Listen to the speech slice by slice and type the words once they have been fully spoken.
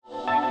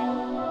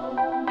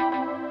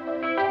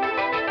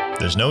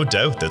There's no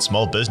doubt that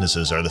small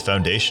businesses are the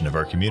foundation of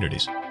our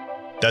communities.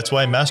 That's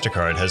why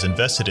MasterCard has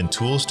invested in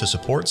tools to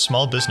support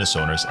small business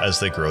owners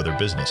as they grow their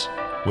business.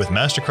 With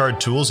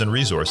MasterCard tools and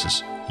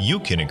resources, you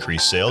can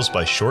increase sales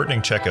by shortening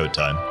checkout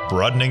time,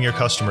 broadening your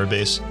customer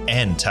base,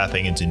 and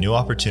tapping into new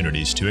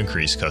opportunities to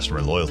increase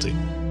customer loyalty.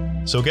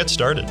 So get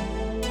started.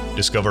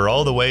 Discover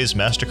all the ways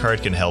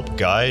MasterCard can help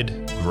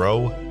guide,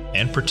 grow,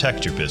 and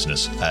protect your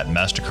business at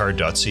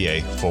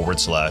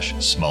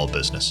mastercard.ca/small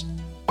business.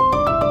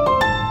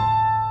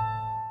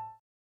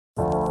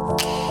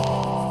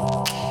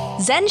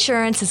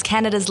 Zensurance is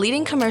Canada's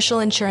leading commercial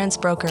insurance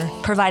broker,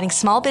 providing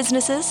small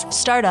businesses,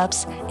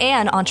 startups,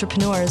 and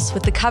entrepreneurs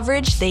with the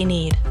coverage they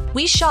need.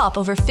 We shop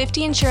over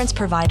 50 insurance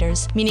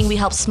providers, meaning we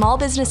help small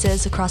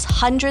businesses across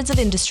hundreds of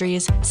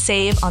industries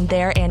save on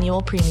their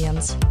annual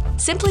premiums.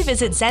 Simply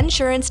visit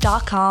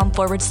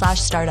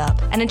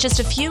zensurance.com/startup, and in just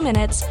a few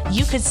minutes,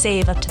 you could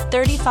save up to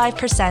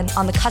 35%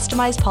 on the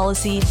customized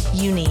policy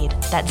you need.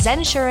 That's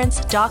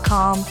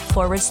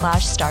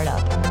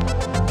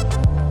zensurance.com/startup.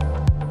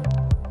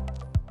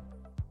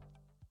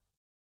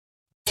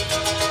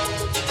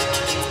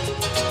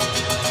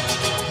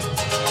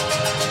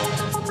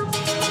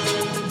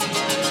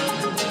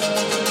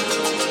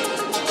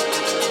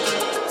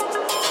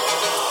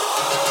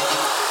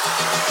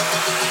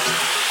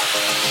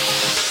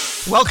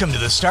 Welcome to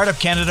the Startup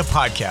Canada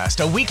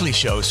podcast, a weekly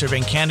show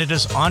serving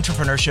Canada's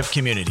entrepreneurship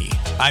community.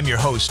 I'm your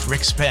host,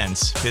 Rick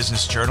Spence,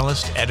 business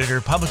journalist,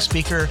 editor, public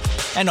speaker,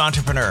 and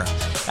entrepreneur.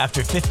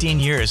 After 15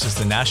 years as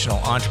the national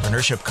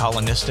entrepreneurship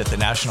columnist at the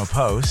National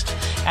Post,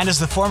 and as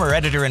the former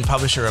editor and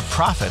publisher of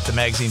Profit, the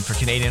magazine for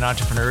Canadian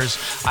entrepreneurs,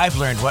 I've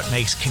learned what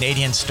makes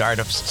Canadian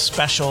startups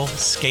special,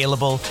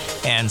 scalable,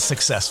 and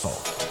successful.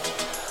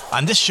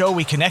 On this show,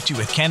 we connect you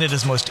with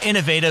Canada's most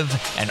innovative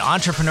and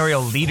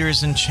entrepreneurial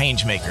leaders and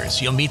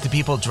changemakers. You'll meet the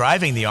people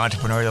driving the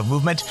entrepreneurial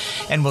movement,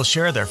 and we'll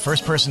share their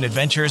first-person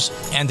adventures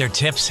and their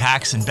tips,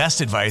 hacks, and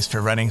best advice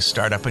for running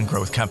startup and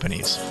growth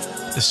companies.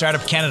 The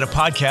Startup Canada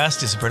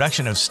podcast is a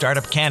production of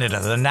Startup Canada,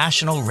 the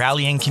national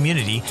rallying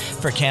community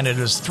for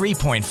Canada's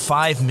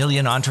 3.5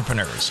 million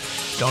entrepreneurs.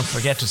 Don't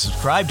forget to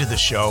subscribe to the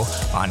show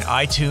on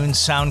iTunes,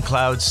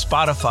 SoundCloud,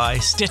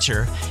 Spotify,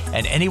 Stitcher,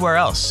 and anywhere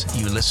else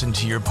you listen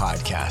to your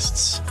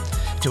podcasts.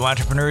 To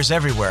entrepreneurs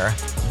everywhere,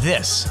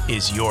 this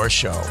is your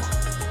show.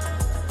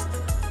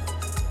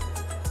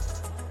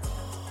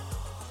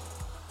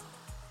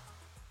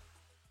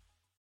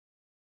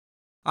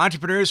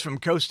 Entrepreneurs from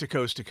coast to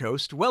coast to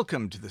coast,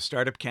 welcome to the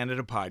Startup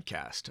Canada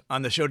podcast.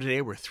 On the show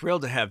today, we're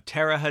thrilled to have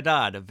Tara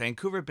Haddad of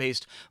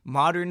Vancouver-based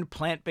Modern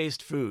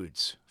Plant-Based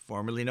Foods,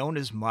 formerly known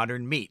as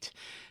Modern Meat.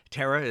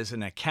 Tara is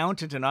an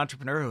accountant and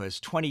entrepreneur who has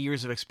 20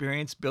 years of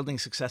experience building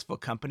successful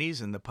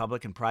companies in the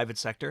public and private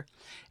sector.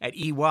 At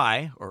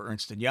EY, or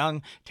Ernst &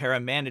 Young,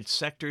 Tara managed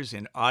sectors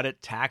in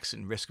audit, tax,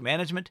 and risk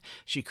management.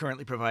 She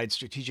currently provides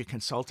strategic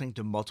consulting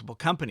to multiple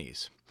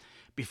companies.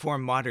 Before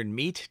Modern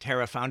Meat,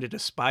 Tara founded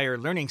Aspire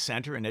Learning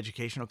Center, an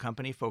educational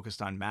company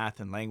focused on math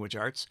and language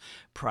arts,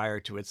 prior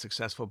to its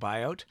successful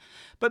buyout.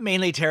 But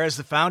mainly, Tara is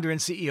the founder and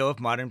CEO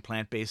of Modern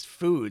Plant-Based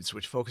Foods,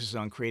 which focuses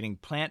on creating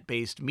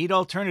plant-based meat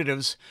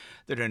alternatives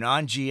that are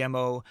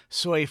non-GMO,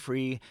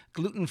 soy-free,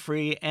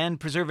 gluten-free, and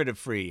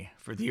preservative-free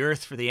for the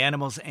earth, for the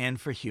animals,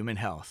 and for human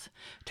health.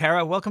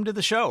 Tara, welcome to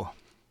the show.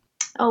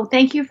 Oh,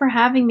 thank you for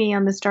having me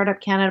on the Startup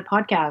Canada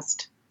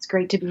podcast. It's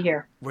great to be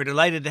here. We're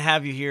delighted to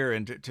have you here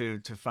and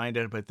to find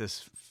out about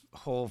this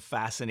whole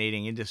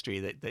fascinating industry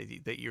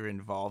that you're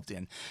involved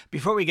in.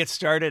 Before we get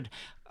started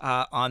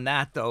on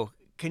that, though,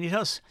 can you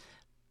tell us,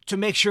 to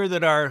make sure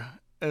that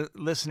our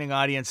listening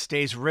audience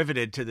stays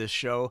riveted to this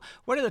show,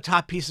 what are the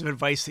top pieces of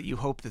advice that you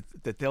hope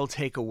that they'll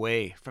take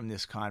away from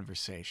this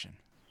conversation?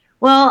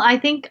 Well, I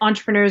think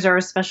entrepreneurs are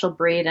a special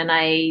breed, and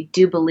I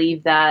do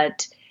believe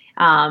that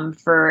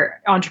for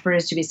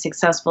entrepreneurs to be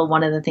successful,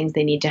 one of the things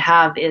they need to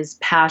have is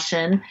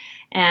passion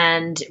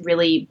and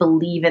really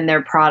believe in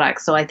their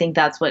product. So I think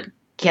that's what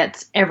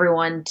gets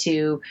everyone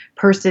to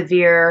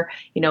persevere,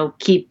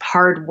 keep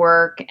hard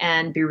work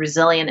and be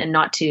resilient, and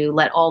not to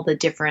let all the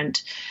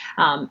different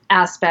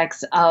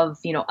aspects of,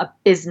 a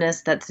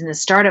business that's in a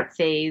startup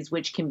phase,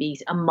 which can be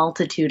a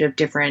multitude of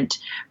different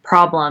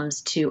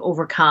problems to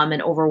overcome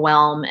and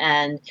overwhelm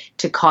and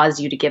to cause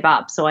you to give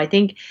up. So I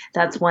think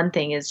that's one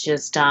thing, is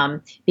just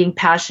being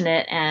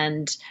passionate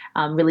and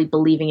really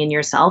believing in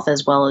yourself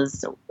as well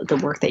as the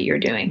work that you're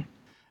doing.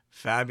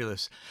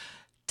 Fabulous.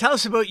 Tell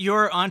us about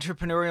your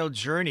entrepreneurial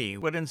journey.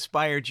 What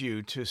inspired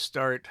you to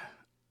start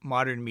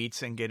Modern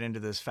Meats and get into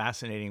this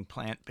fascinating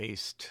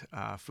plant-based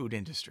food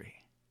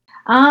industry?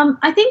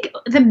 I think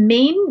the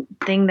main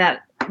thing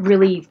that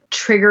really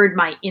triggered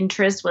my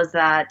interest was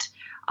that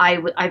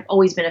I've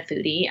always been a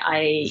foodie.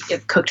 I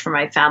have cooked for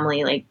my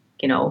family,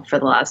 for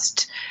the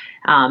last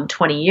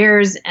 20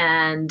 years.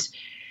 And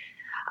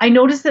I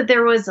noticed that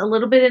there was a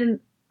little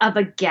bit of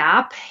a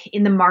gap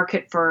in the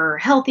market for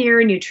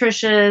healthier,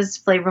 nutritious,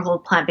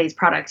 flavorful plant-based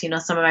products.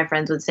 Some of my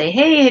friends would say,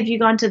 "Hey, have you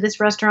gone to this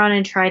restaurant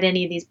and tried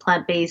any of these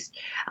plant-based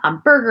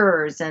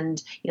burgers?"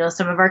 And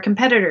some of our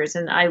competitors,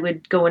 and I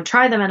would go and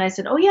try them, and I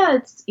said, "Oh yeah,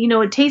 it's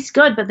it tastes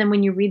good." But then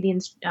when you read the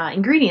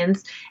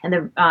ingredients and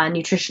the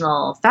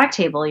nutritional fact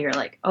table, you're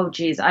like, "Oh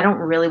geez, I don't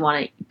really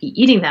want to be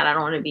eating that. I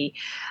don't want to be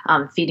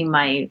feeding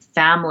my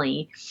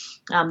family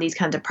these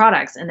kinds of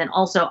products." And then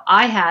also,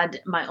 I had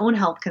my own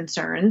health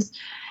concerns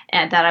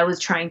and that I was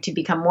trying to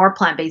become more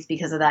plant-based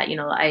because of that.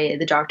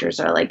 The doctors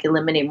are like,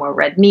 eliminate more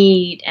red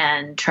meat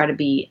and try to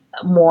be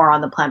more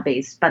on the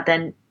plant-based, but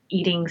then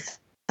eating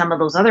some of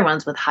those other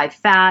ones with high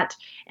fat,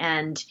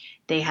 and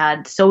they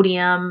had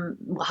sodium,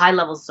 high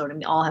levels of sodium.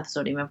 They all have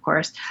sodium, of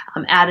course,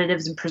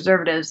 additives and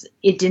preservatives.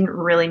 It didn't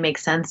really make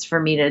sense for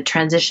me to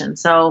transition.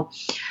 So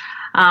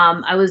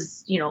I was,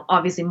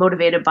 obviously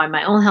motivated by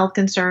my own health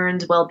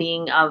concerns,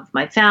 well-being of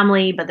my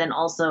family, but then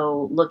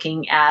also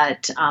looking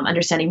at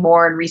understanding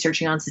more and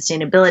researching on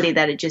sustainability,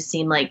 that it just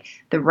seemed like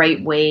the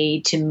right way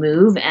to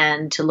move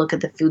and to look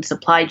at the food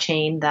supply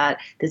chain, that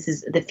this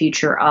is the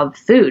future of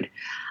food.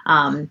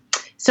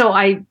 So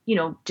I,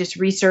 just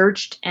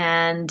researched,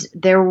 and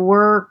there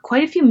were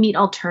quite a few meat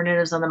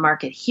alternatives on the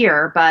market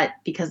here, but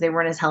because they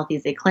weren't as healthy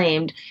as they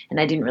claimed, and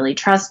I didn't really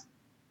trust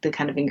the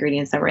kind of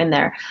ingredients that were in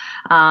there,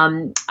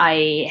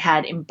 I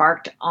had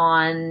embarked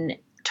on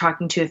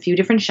talking to a few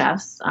different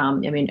chefs.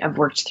 I've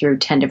worked through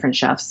 10 different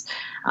chefs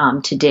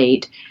to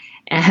date,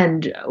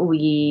 and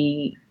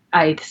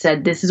I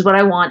said, this is what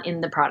I want in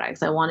the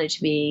products. I want it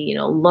to be,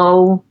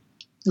 low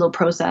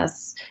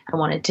process. I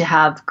wanted to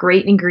have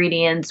great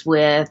ingredients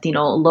with,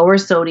 lower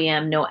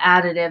sodium, no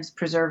additives,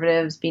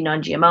 preservatives, be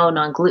non-GMO,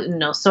 non-gluten,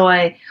 no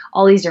soy,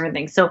 all these different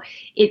things. So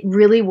it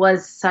really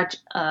was such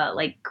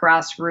a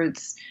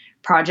grassroots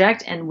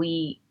project, and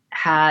we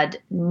had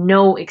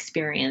no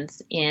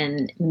experience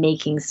in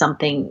making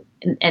something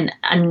and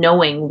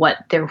knowing what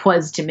there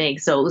was to make.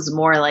 So it was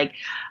more like,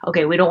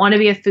 okay, we don't want to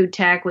be a food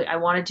tech. I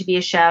wanted to be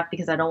a chef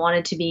because I don't want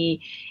it to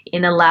be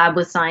in a lab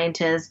with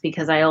scientists,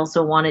 because I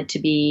also wanted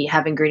to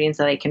have ingredients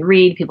that I can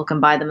read. People can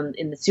buy them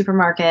in the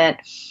supermarket,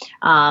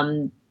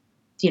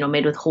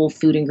 made with whole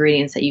food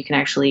ingredients that you can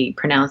actually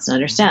pronounce and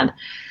understand.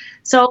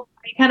 So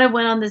I kind of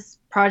went on this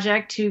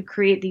project to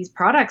create these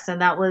products,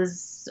 and that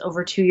was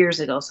over 2 years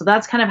ago. So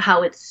that's kind of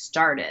how it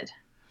started.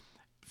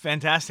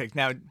 Fantastic.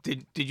 Now,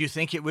 did you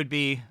think it would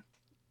be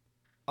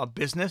a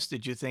business?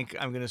 Did you think,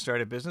 I'm going to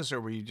start a business,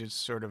 or were you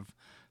just sort of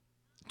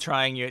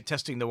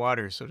testing the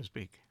waters, so to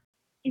speak?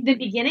 In the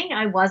beginning,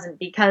 I wasn't,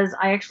 because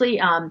I actually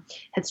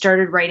had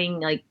started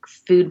writing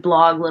food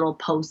blog little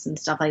posts and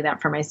stuff like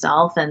that for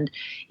myself. And,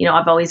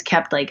 I've always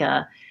kept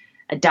a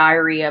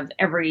diary of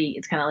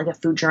it's kind of like a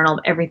food journal of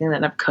everything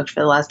that I've cooked for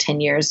the last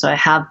 10 years. So I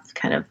have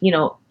kind of,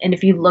 and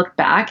if you look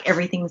back,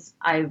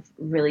 I've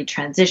really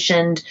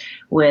transitioned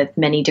with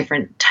many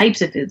different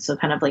types of foods. So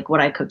kind of like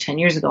what I cooked 10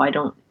 years ago, I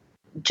don't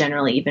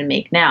generally even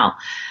make now.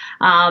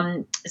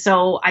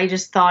 So I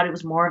just thought it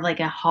was more of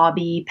a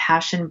hobby,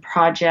 passion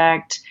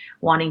project,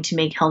 wanting to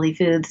make healthy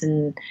foods.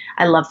 And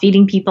I love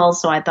feeding people.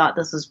 So I thought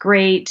this was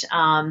great.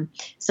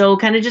 So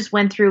kind of just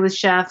went through with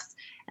chefs.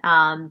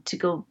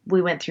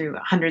 We went through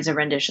hundreds of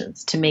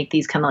renditions to make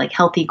these kind of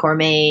healthy,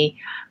 gourmet,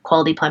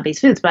 quality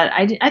plant-based foods. But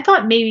I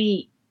thought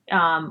maybe,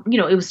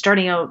 it was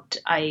starting out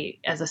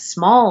as a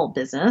small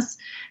business,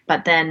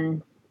 but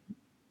then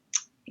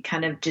it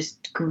kind of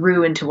just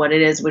grew into what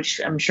it is, which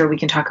I'm sure we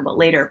can talk about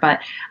later. But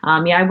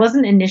I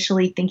wasn't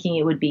initially thinking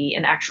it would be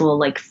an actual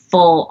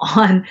full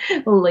on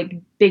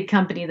big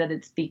company that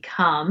it's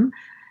become.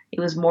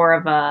 It was more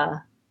of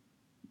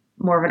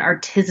an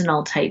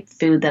artisanal type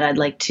food that I'd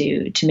like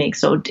to make.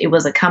 So it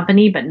was a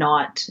company, but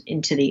not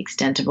into the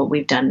extent of what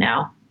we've done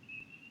now.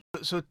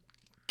 So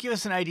give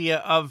us an idea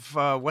of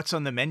what's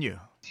on the menu.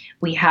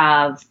 We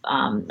have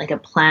a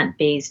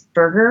plant-based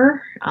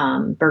burger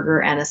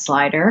and a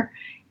slider,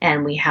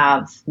 and we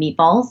have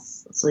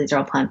meatballs. So these are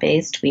all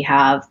plant-based. We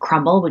have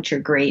crumble, which are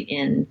great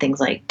in things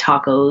like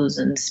tacos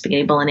and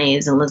spaghetti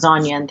bolognese and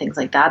lasagna and things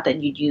like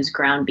that you'd use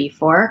ground beef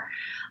for.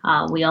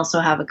 We also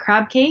have a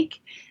crab cake.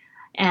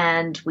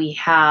 And we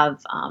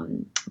have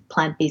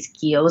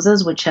plant-based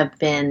gyozas, which have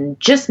been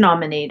just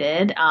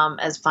nominated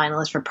as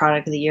finalists for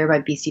Product of the Year by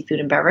BC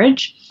Food and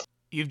Beverage.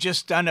 You've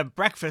just done a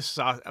breakfast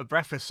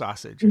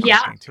sausage.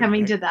 Yeah,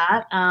 coming to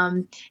that.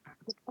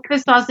 The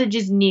breakfast sausage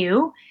is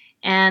new,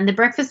 and the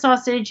breakfast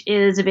sausage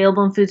is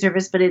available in food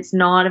service, but it's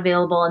not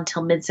available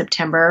until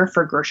mid-September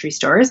for grocery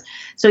stores.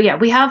 So yeah,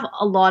 we have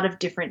a lot of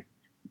different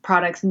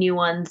products, new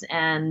ones,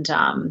 and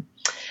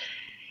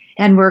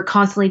we're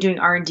constantly doing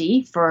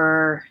R&D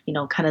for,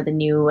 kind of the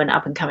new and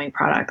up and coming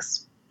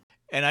products.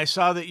 And I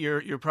saw that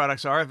your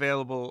products are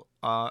available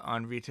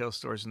on retail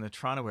stores in the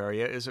Toronto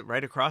area. Is it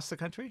right across the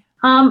country?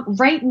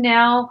 Right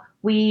now,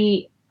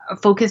 we are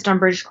focused on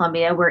British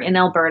Columbia. We're in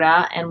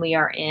Alberta, and we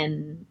are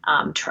in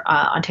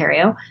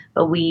Ontario.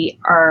 But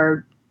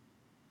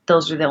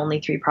those are the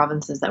only 3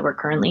 provinces that we're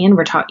currently in.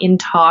 We're in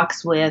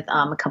talks with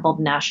a couple of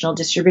national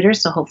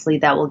distributors. So hopefully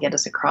that will get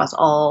us across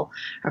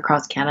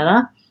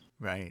Canada.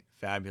 Right.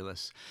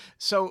 Fabulous.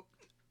 So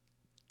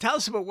tell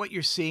us about what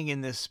you're seeing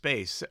in this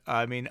space.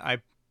 I mean,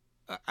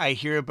 I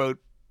hear about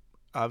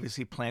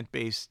obviously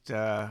plant-based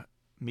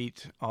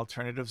meat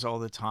alternatives all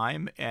the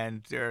time,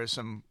 and there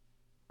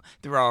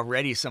are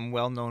already some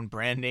well-known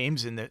brand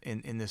names in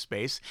the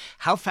space.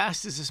 How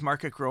fast is this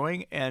market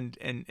growing, and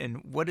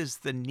what is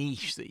the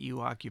niche that you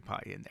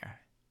occupy in there?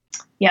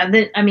 Yeah,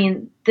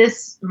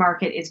 this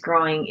market is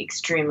growing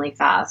extremely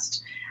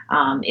fast.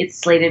 It's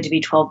slated to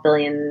be $12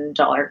 billion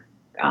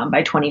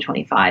by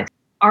 2025.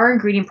 Our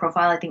ingredient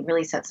profile, I think,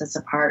 really sets us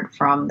apart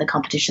from the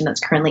competition that's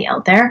currently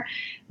out there.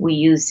 We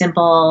use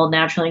simple,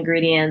 natural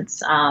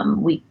ingredients.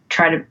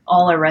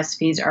 All our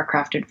recipes are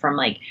crafted from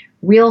like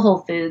real whole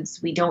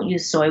foods. We don't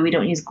use soy, we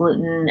don't use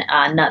gluten,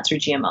 nuts, or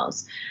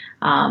GMOs.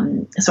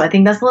 So I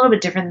think that's a little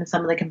bit different than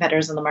some of the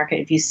competitors on the market.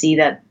 If you see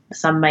that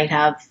some might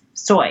have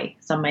soy,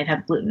 some might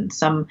have gluten,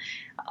 some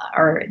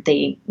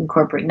they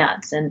incorporate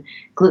nuts. And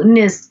gluten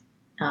is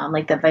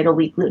like the Vital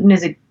Wheat gluten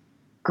is a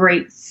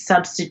great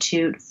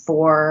substitute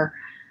for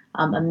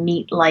a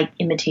meat-like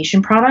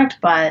imitation product,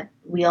 but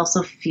we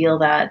also feel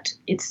that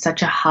it's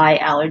such a high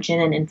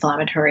allergen and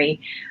inflammatory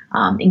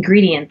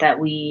ingredient that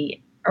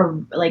we are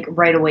like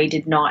right away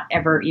did not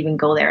ever even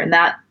go there. And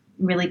that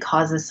really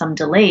causes some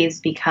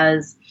delays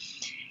because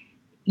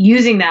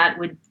using that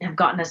would have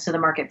gotten us to the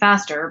market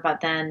faster, but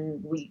then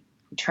we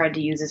tried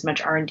to use as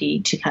much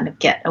R&D to kind of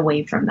get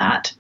away from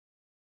that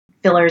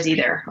fillers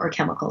or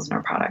chemicals in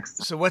our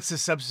products. So what's the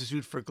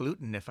substitute for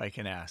gluten, if I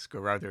can ask,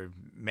 or are there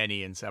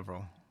many and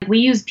several? We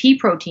use pea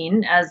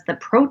protein as the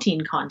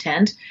protein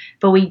content,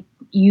 but we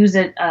use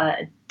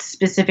a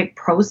specific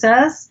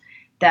process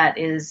that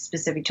is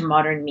specific to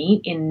modern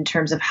meat in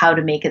terms of how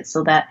to make it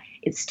so that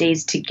it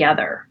stays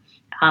together.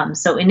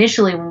 So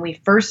initially, when we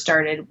first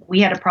started,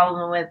 we had a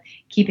problem with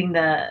keeping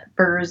the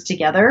burgers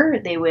together.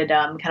 They would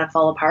kind of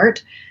fall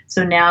apart.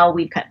 So now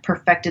we've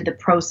perfected the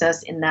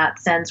process in that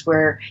sense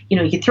where,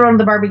 you can throw it on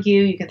the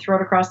barbecue, you can throw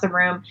it across the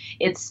room.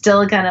 It's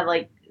still kind of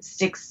like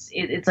sticks.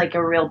 It's like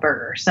a real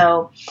burger.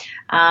 So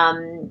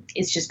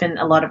it's just been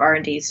a lot of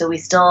R&D. So we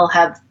still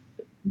have,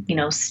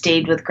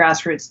 stayed with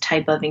grassroots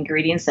type of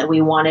ingredients that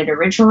we wanted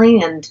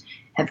originally and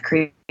have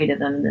created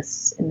them in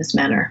this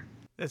manner.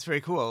 That's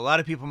very cool. A lot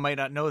of people might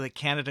not know that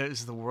Canada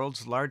is the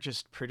world's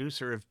largest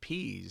producer of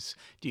peas.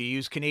 Do you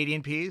use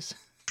Canadian peas?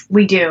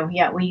 We do.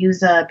 Yeah, we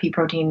use pea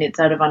protein. It's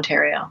out of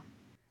Ontario.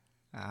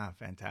 Ah,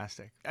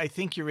 fantastic. I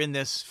think you're in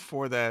this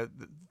for the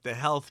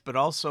health, but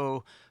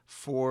also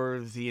for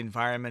the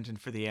environment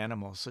and for the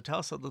animals. So tell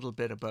us a little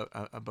bit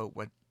about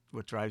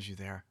what drives you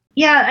there.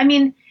 Yeah, I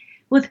mean,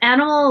 with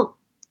animal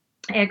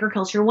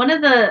agriculture,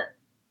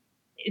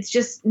 it's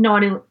just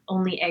not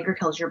only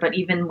agriculture, but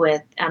even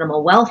with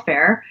animal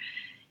welfare.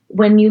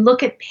 When you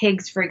look at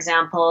pigs, for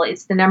example,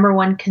 it's the number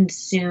one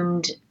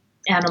consumed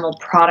animal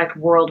product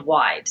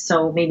worldwide.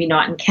 So maybe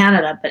not in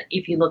Canada, but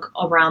if you look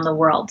around the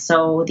world.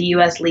 So the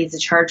U.S. leads the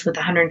charge with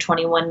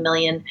 121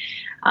 million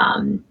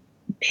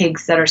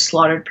pigs that are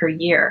slaughtered per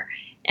year.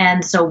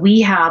 And so we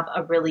have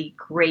a really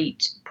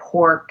great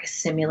pork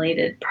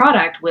simulated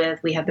product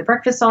we have the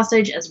breakfast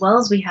sausage as well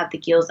as we have the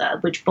gyoza,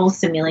 which both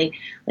simulate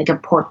like a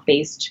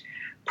pork-based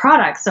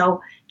product.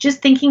 So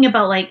just thinking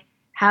about like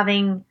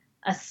having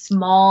a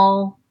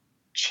small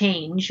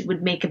change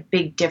would make a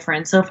big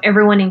difference. So if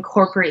everyone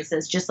incorporates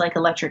this, just like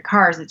electric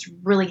cars, it's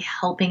really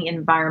helping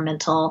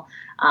environmental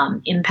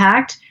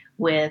impact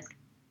with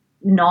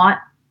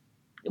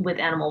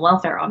animal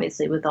welfare,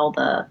 obviously, with all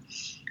the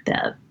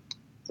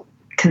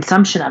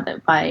consumption of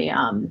it by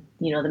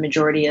the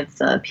majority of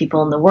the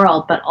people in the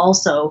world, but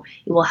also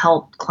it will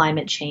help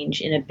climate change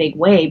in a big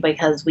way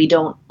because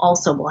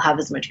will have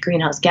as much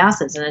greenhouse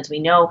gases. And as we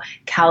know,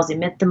 cows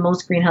emit the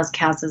most greenhouse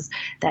gases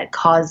that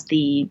cause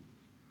the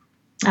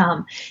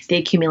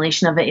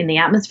accumulation of it in the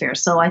atmosphere.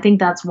 So I think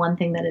that's one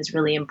thing that is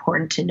really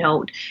important to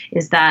note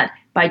is that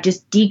by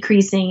just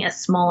decreasing a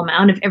small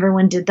amount, if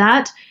everyone did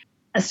that,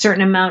 a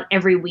certain amount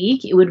every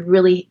week, it would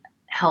really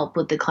help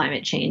with the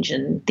climate change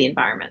and the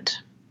environment.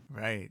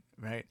 Right.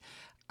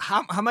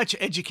 How much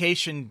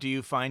education do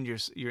you find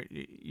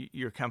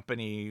your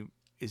company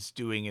is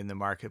doing in the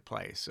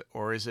marketplace,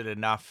 or is it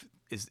enough?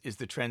 Is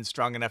the trend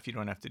strong enough you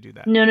don't have to do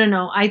that?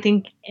 No. I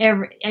think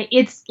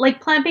it's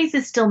like plant-based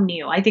is still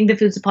new. I think the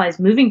food supply is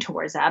moving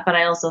towards that, but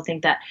I also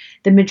think that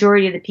the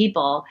majority of the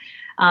people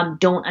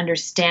don't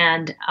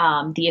understand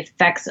the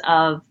effects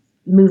of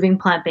moving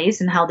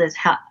plant-based and how this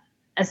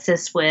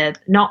assists with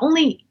not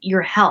only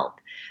your health,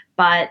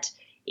 but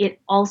it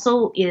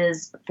also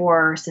is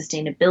for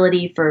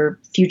sustainability for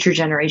future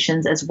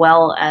generations as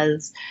well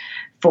as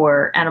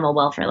for animal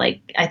welfare. Like,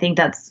 I think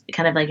that's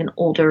kind of like an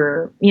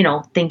older,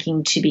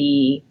 thinking to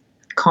be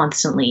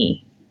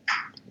constantly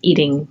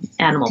eating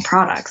animal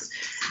products.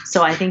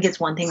 So I think it's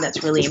one thing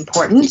that's really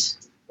important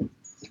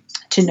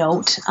to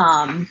note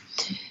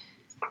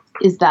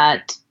is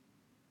that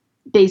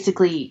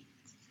basically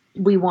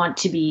we want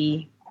to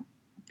be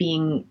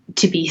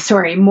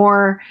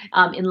more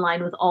in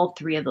line with all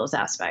three of those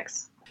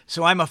aspects.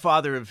 So I'm a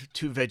father of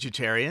two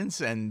vegetarians,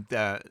 and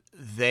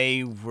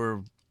they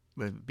were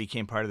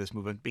became part of this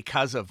movement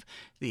because of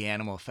the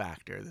animal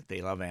factor, that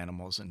they love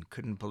animals and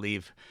couldn't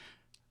believe,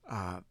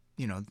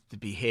 the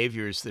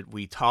behaviors that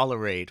we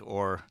tolerate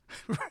or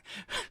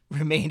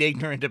remain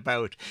ignorant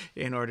about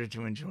in order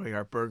to enjoy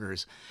our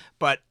burgers.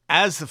 But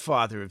as the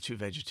father of two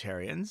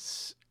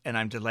vegetarians, and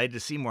I'm delighted to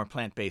see more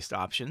plant-based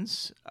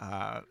options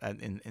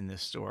in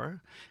this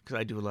store because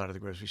I do a lot of the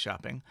grocery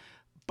shopping,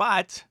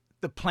 but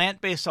the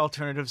plant-based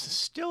alternatives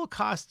still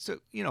cost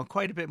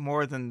quite a bit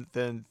more than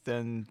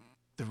the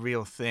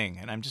real thing.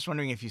 And I'm just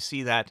wondering if you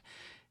see that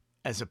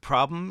as a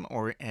problem,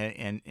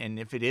 and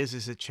if it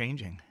is it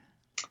changing?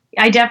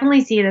 I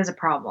definitely see it as a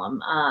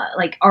problem.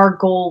 Like our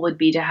goal would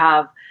be to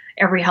have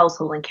every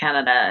household in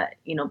Canada,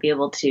 be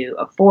able to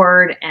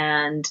afford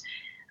and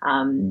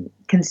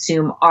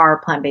consume our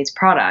plant-based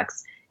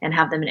products and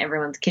have them in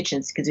everyone's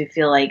kitchens, because we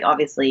feel like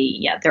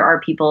obviously,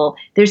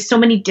 there's so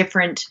many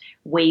different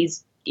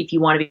ways if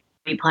you want to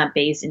be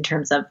plant-based in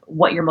terms of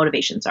what your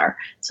motivations are.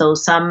 So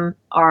some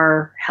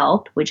are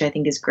health, which I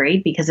think is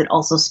great because it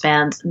also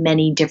spans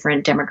many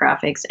different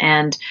demographics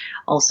and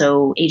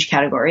also age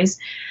categories.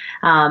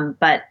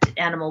 But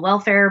animal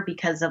welfare,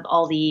 because of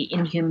all the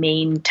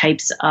inhumane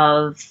types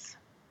of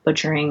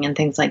butchering and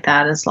things like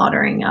that and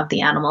slaughtering of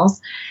the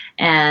animals,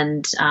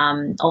 and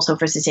also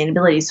for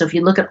sustainability. So if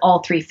you look at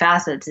all three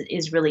facets, it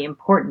is really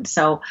important.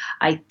 So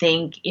I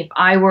think if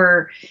I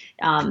were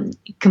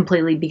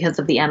completely because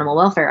of the animal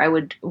welfare, I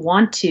would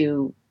want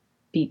to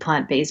be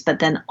plant-based, but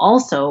then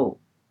also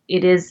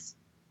it is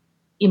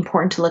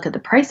important to look at the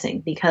pricing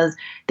because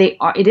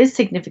it is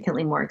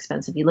significantly more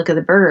expensive. You look at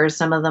the burgers,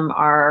 some of them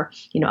are,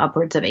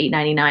 upwards of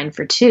 $8.99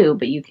 for two,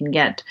 but you can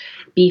get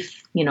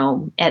beef,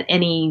 at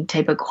any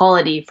type of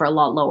quality for a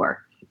lot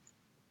lower.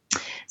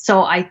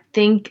 So I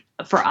think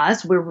for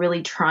us, we're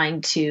really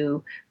trying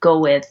to go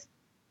with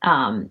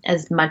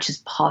as much as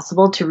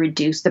possible to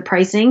reduce the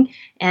pricing.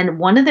 And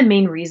one of the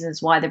main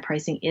reasons why the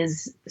pricing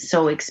is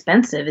so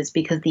expensive is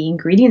because the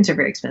ingredients are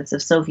very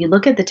expensive. So if you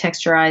look at the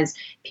texturized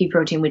pea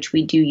protein, which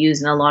we do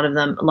use, and a lot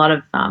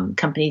of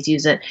companies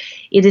use it,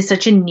 it is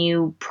such a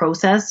new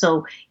process.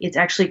 So it's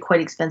actually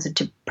quite expensive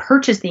to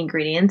purchase the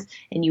ingredients,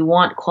 and you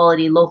want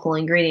quality local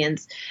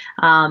ingredients.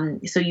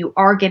 So you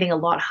are getting a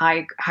lot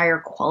higher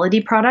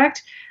quality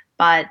product.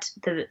 But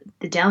the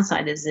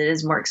downside is it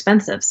is more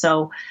expensive.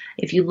 So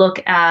if you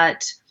look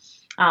at,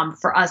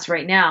 for us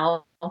right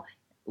now,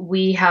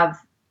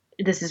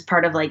 this is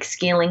part of like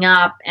scaling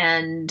up,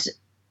 and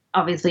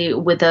obviously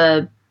with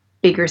a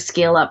bigger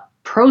scale up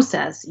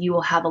process, you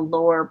will have a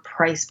lower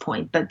price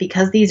point. But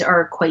because these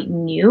are quite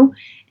new,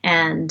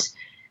 and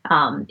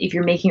if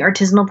you're making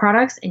artisanal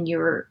products and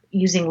you're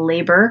using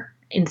labor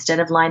instead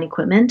of line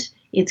equipment,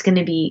 it's going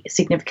to be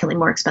significantly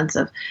more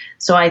expensive.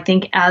 So I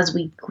think as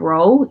we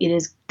grow,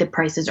 the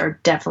prices are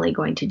definitely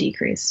going to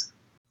decrease.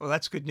 Well,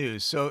 that's good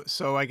news.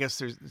 So I guess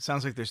it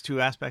sounds like there's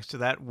two aspects to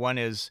that. One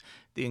is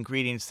the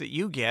ingredients that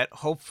you get,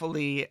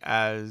 hopefully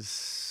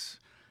as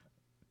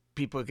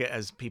people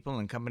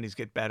and companies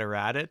get better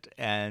at it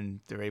and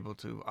they're able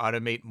to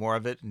automate more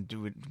of it and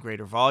do it in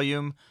greater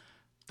volume,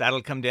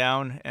 that'll come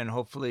down, and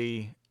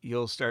hopefully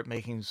you'll start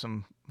making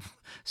some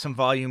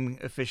volume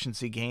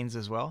efficiency gains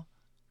as well.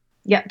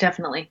 Yeah,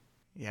 definitely.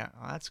 Yeah,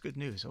 well, that's good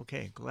news.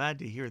 Okay, glad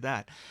to hear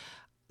that.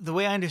 The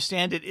way I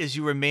understand it is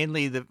you were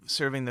mainly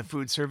serving the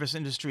food service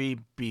industry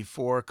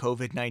before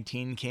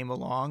COVID-19 came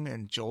along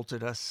and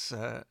jolted us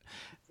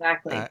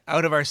exactly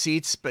out of our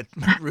seats, but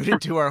rooted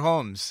to our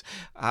homes.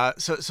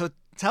 So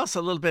tell us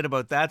a little bit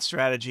about that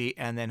strategy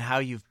and then how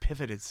you've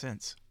pivoted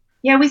since.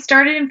 Yeah, we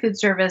started in food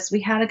service.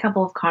 We had a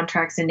couple of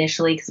contracts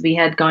initially because we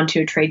had gone to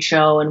a trade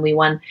show and we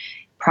won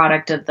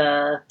product of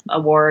the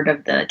award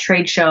of the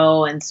trade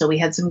show. And so we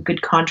had some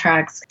good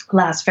contracts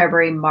last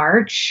February,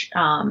 March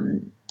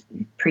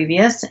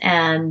previous.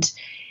 And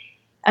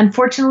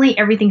unfortunately,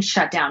 everything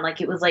shut down. Like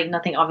it was like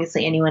nothing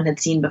obviously anyone had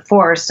seen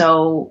before.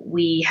 So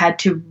we had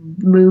to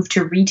move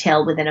to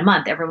retail within a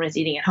month. Everyone was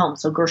eating at home.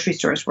 So grocery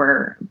stores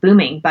were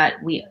booming, but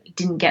we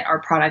didn't get our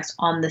products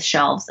on the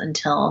shelves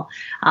until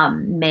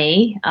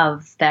May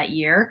of that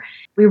year.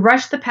 We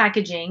rushed the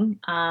packaging,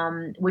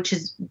 which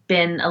has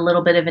been a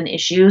little bit of an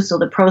issue. So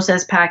the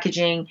processed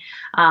packaging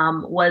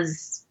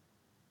was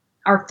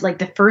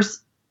the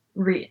first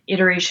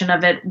iteration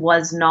of it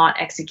was not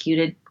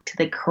executed to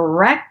the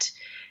correct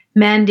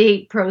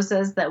mandate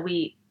process that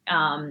we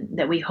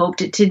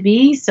hoped it to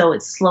be. So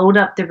it slowed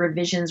up the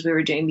revisions we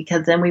were doing,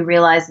 because then we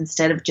realized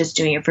instead of just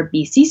doing it for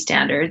BC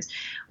standards,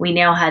 we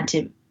now had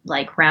to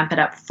ramp it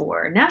up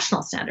for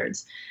national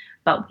standards.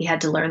 But we had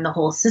to learn the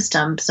whole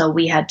system. So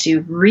we had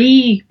to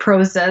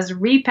reprocess,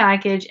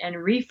 repackage, and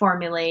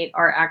reformulate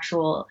our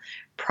actual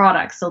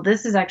products. So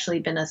this has actually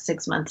been a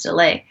 6-month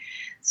delay.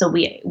 So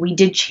we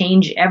did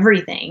change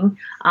everything.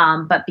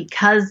 But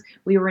because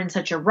we were in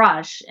such a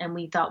rush and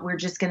we thought we're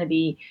just going to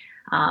be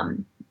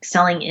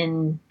selling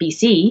in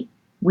BC,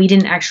 we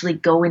didn't actually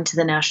go into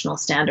the national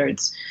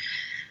standards.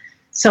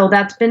 So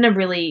that's been a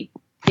really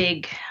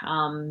big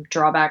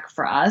drawback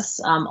for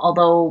us.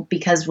 Although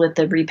because with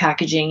the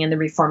repackaging and the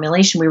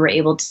reformulation, we were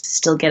able to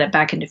still get it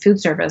back into food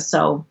service.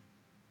 So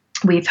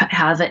We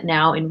have it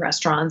now in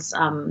restaurants.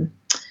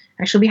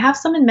 Actually, we have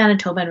some in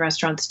Manitoba in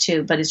restaurants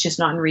too, but it's just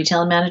not in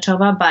retail in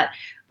Manitoba. But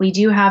we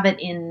do have it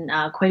in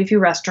quite a few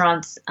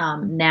restaurants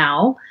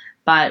now.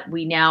 But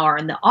we now are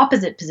in the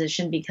opposite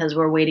position because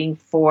we're waiting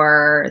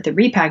for the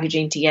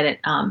repackaging to get it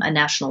a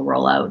national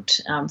rollout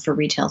for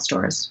retail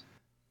stores.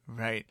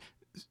 Right.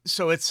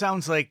 So it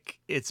sounds like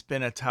it's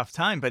been a tough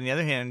time, but on the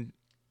other hand,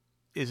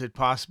 is it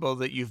possible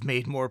that you've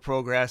made more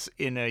progress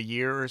in a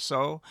year or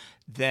so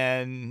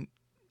than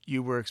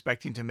you were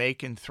expecting to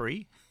make in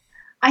 3?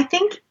 I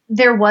think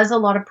there was a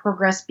lot of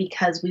progress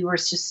because we were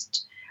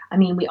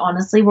we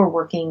honestly were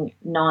working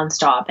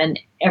nonstop, and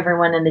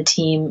everyone in the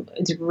team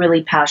is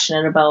really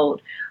passionate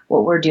about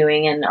what we're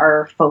doing and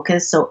our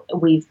focus. So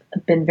we've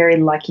been very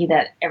lucky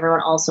that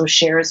everyone also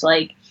shares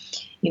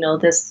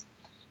this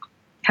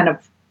kind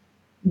of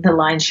the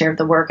lion's share of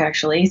the work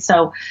actually.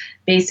 So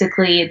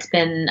basically it's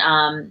been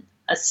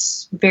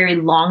very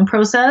long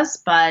process,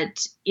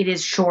 but it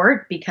is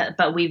short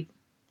but we've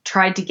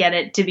tried to get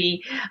it to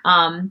be,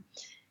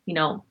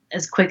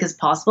 as quick as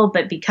possible,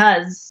 but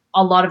because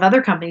a lot of other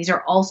companies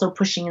are also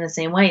pushing in the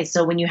same way.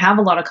 So when you have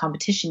a lot of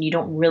competition, you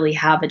don't really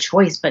have a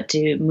choice but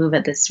to move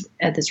at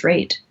this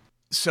rate.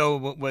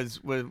 So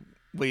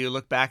will you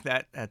look back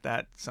at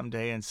that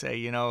someday and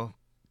say,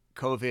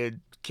 COVID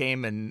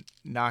came and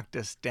knocked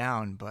us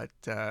down, but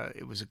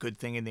it was a good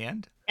thing in the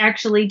end?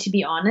 Actually, to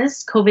be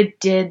honest,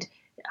 COVID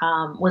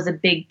was a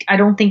big, I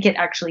don't think it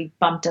actually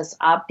bumped us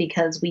up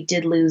because we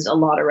did lose a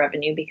lot of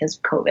revenue because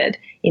of COVID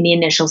in the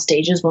initial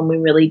stages when we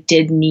really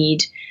did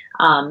need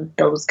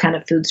those kind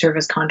of food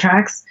service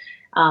contracts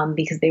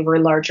because they were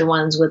larger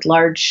ones with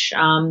large,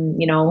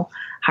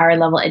 higher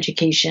level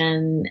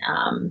education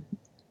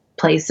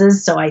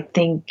places. So I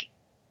think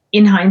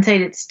in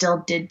hindsight, it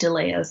still did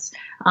delay us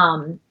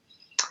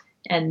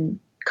and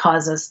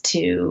cause us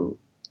to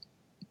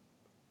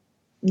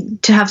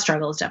have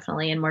struggles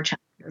definitely and more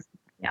challenges.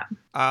 Yeah.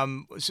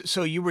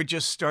 So you were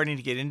just starting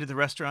to get into the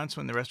restaurants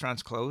when the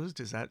restaurants closed?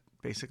 Is that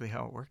basically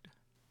how it worked?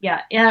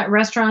 Yeah.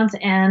 Restaurants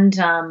and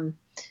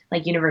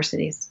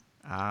universities.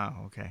 Ah,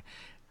 okay.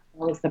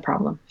 That was the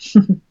problem.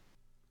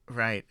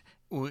 Right.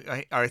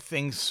 Are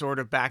things sort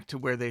of back to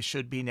where they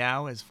should be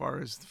now as far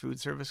as the food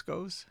service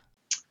goes?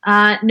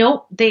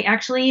 No, they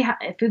actually,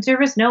 food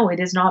service, no, it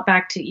is not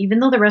back to, even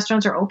though the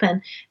restaurants are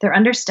open, they're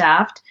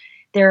understaffed.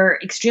 They're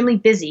extremely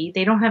busy.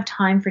 They don't have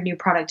time for new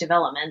product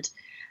development.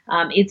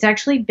 It's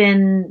actually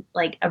been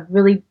like a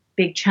really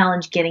big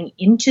challenge getting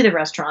into the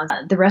restaurants.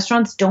 The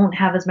restaurants don't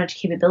have as much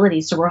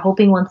capability. So we're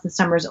hoping once the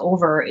summer's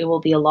over, it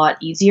will be a lot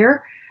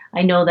easier.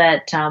 I know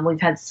that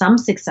we've had some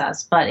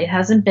success, but it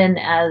hasn't been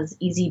as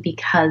easy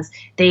because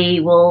they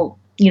will,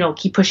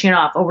 keep pushing it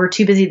off. Oh, we're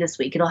too busy this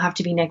week. It'll have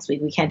to be next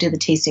week. We can't do the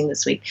tasting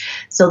this week.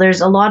 So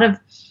there's a lot of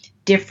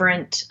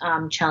different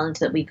challenge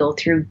that we go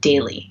through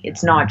daily.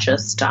 It's not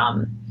just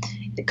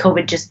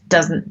COVID just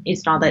doesn't,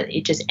 it's not that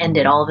it just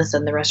ended all of a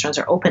sudden the restaurants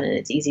are open and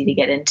it's easy to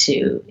get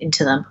into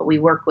them. But we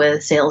work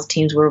with sales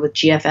teams, we're with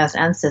GFS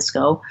and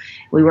Cisco.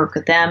 We work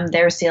with them,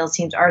 their sales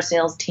teams, our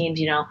sales teams,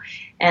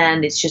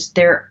 and it's just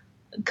they're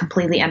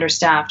completely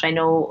understaffed. I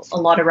know a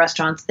lot of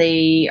restaurants,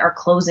 they are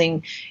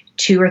closing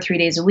 2 or 3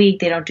 days a week.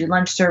 They don't do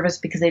lunch service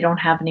because they don't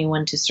have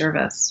anyone to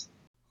service.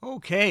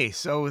 Okay,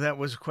 so that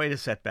was quite a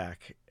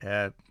setback.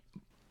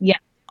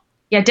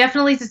 Yeah,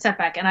 definitely it's a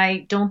setback. And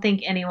I don't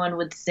think anyone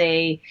would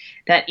say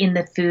that in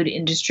the food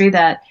industry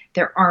that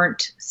there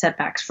aren't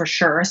setbacks for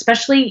sure,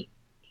 especially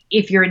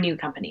if you're a new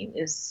company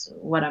is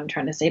what I'm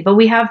trying to say. But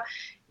we have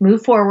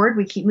moved forward.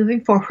 We keep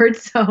moving forward.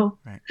 So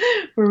right.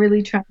 We're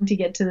really trying to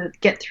get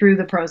through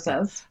the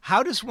process.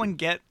 How does one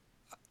get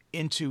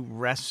into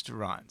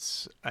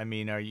restaurants? I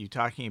mean, are you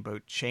talking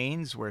about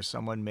chains where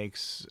someone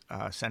makes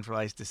a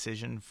centralized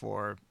decision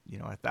for,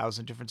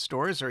 1,000 different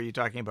stores? Or are you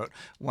talking about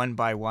one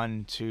by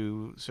one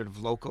to sort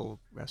of local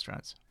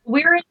restaurants?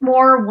 We're in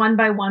more one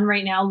by one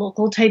right now,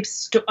 local type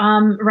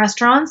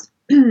restaurants,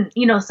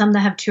 some that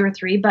have 2 or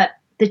 3, but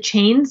the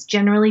chains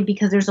generally,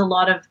 because there's a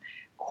lot of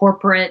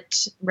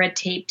corporate red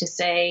tape to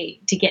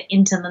get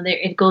into them,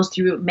 it goes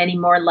through many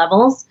more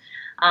levels.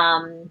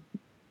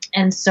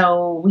 And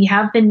so we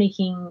have been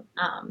making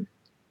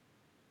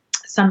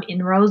some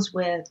inroads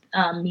with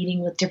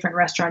meeting with different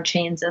restaurant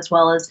chains as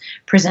well as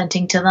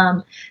presenting to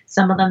them.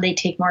 Some of them, they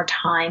take more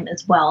time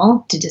as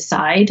well to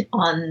decide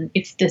on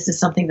if this is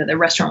something that the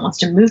restaurant wants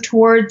to move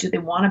towards. Do they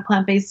want a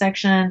plant-based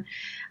section?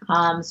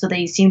 So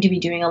they seem to be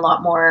doing a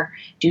lot more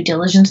due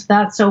diligence to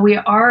that. So we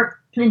are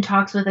in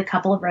talks with a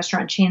couple of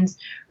restaurant chains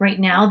right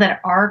now that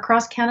are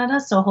across Canada.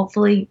 So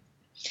hopefully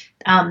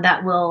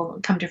that will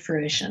come to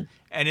fruition.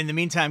 And in the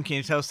meantime, can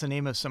you tell us the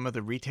name of some of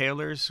the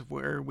retailers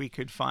where we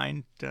could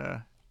find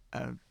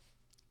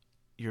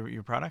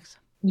your products?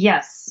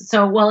 Yes.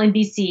 So, in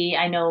BC,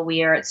 I know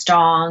we are at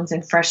Stong's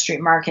and Fresh Street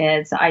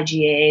Markets, the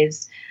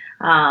IGAs.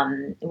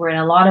 We're in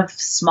a lot of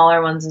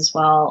smaller ones as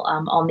well.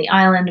 On the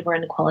island, we're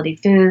in Quality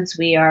Foods.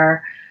 We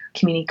are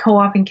community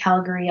co-op in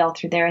Calgary, all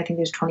through there. I think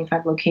there's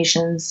 25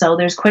 locations. So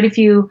there's quite a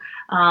few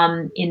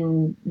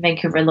in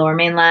Vancouver, Lower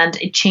Mainland.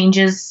 It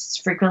changes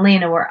frequently,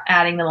 and we're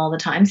adding them all the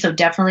time. So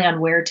definitely on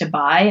where to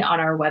buy on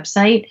our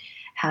website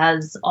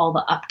has all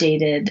the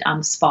updated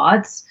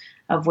spots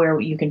of where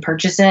you can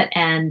purchase it.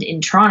 And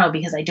in Toronto,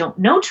 because I don't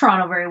know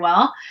Toronto very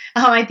well,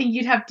 I think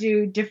you'd have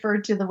to defer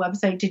to the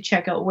website to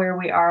check out where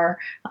we are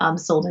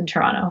sold in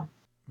Toronto.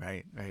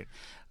 Right.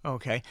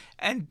 Okay.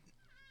 And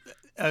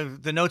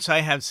the notes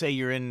I have say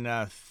you're in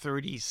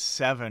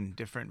 37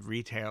 different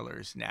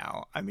retailers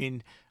now. I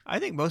mean, I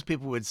think most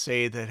people would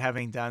say that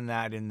having done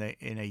that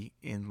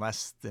in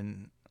less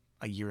than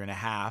a year and a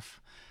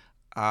half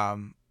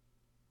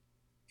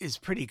is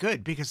pretty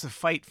good, because the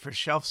fight for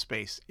shelf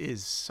space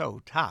is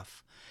so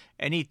tough.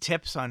 Any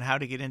tips on how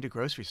to get into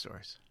grocery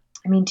stores?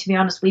 I mean, to be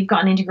honest, we've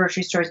gotten into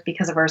grocery stores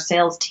because of our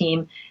sales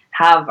team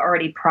have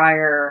already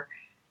prior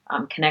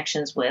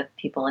connections with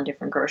people in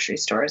different grocery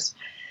stores.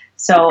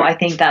 So I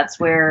think that's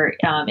where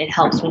it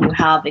helps when you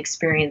have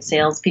experienced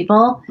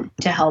salespeople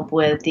to help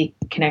with the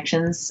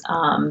connections.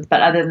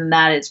 But other than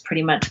that, it's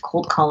pretty much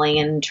cold calling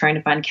and trying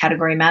to find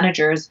category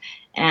managers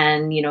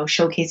and,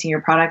 showcasing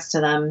your products to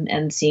them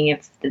and seeing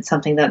if it's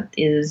something that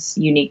is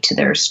unique to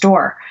their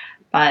store.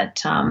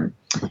 But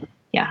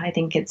I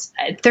think it's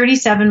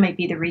 37 might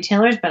be the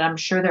retailers, but I'm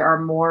sure there are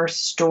more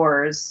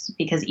stores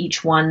because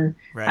each one,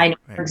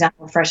 for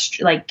example, Fresh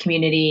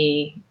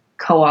Community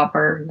Co-op,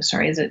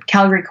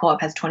 Calgary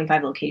Co-op has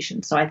 25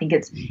 locations. So I think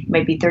it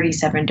might be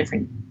 37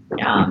 different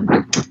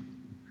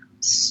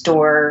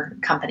store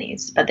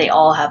companies, but they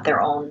all have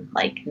their own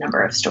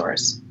number of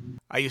stores.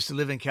 I used to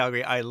live in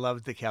Calgary. I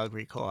loved the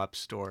Calgary Co-op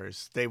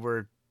stores. They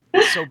were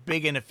so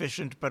big and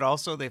efficient, but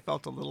also they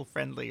felt a little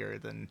friendlier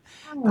than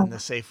the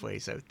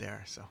Safeways out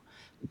there. So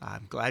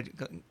I'm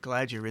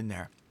glad you're in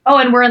there. Oh,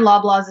 and we're in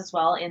Loblaws as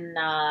well in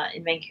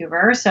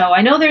Vancouver. So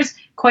I know there's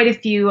quite a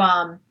few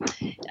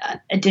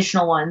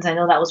additional ones. I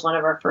know that was one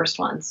of our first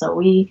ones. So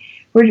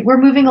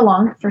we're moving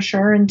along for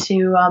sure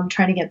into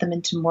trying to get them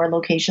into more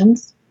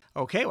locations.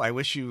 Okay, well, I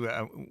wish you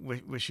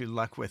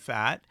luck with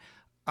that.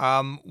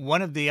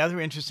 One of the other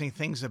interesting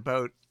things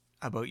about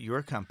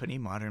your company,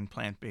 Modern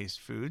Plant-Based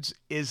Foods,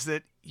 is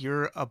that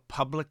you're a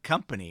public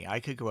company. I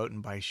could go out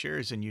and buy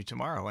shares in you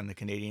tomorrow on the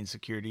Canadian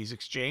Securities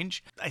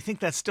Exchange. I think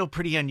that's still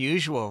pretty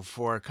unusual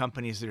for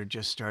companies that are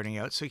just starting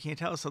out. So can you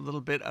tell us a little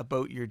bit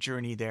about your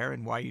journey there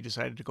and why you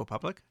decided to go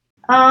public?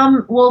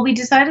 Well, we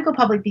decided to go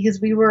public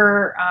because we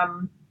were,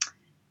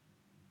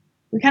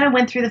 we kind of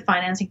went through the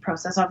financing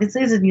process.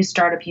 Obviously, as a new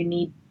startup, you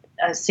need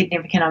a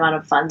significant amount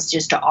of funds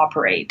just to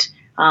operate,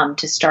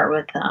 to start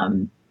with,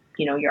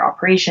 your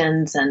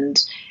operations,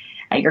 and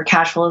your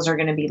cash flows are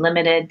going to be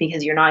limited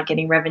because you're not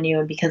getting revenue,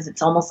 and because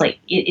it's almost like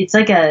it's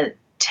like a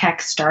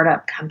tech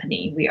startup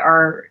company. We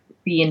are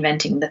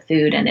reinventing the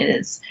food, and it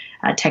is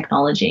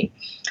technology.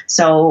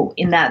 So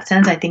in that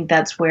sense, I think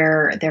that's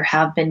where there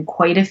have been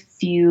quite a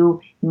few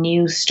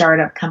new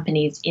startup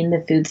companies in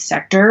the food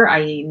sector.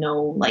 I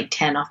know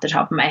 10 off the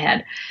top of my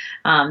head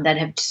that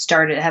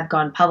have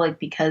gone public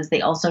because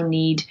they also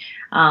need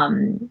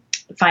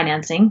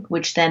financing,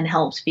 which then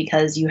helps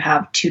because you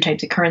have two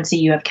types of currency.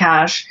 You have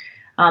cash,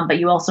 but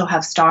you also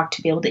have stock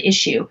to be able to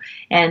issue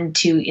and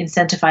to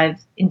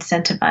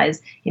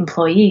incentivize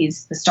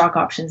employees. The stock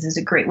options is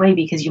a great way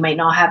because you might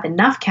not have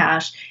enough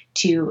cash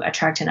to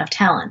attract enough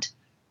talent.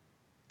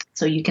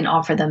 So you can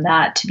offer them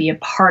that to be a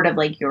part of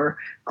your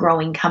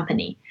growing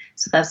company.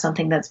 So that's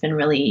something that's been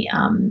really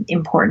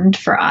important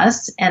for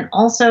us. And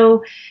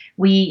also,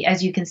 we,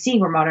 as you can see,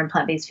 we're Modern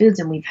Plant-Based Foods,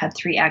 and we've had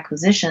 3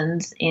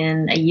 acquisitions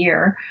in a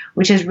year,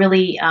 which has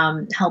really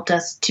helped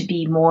us to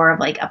be more of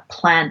a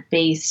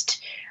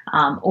plant-based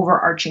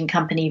overarching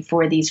company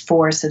for these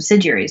 4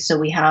 subsidiaries. So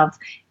we have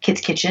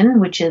Kit's Kitchen,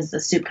 which is the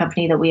soup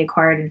company that we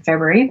acquired in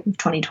February of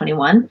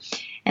 2021.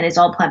 And it's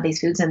all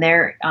plant-based foods, and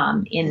they're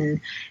in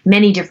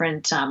many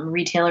different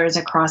retailers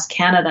across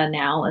Canada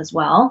now as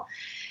well.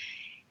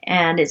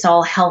 And it's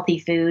all healthy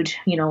food,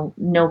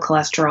 no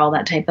cholesterol,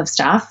 that type of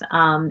stuff.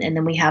 And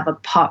then we have a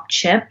pop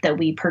chip that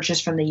we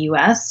purchased from the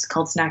US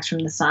called Snacks from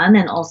the Sun.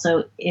 And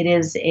also it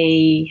is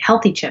a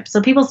healthy chip.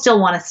 So people still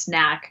want to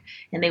snack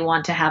and they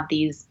want to have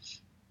these,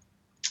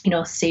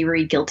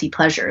 savory, guilty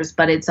pleasures.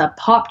 But it's a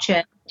pop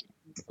chip,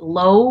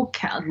 low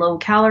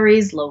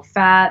calories, low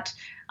fat,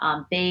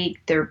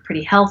 baked. They're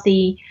pretty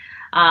healthy.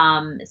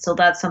 So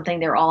that's something.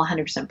 They're all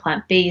 100%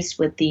 plant-based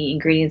with the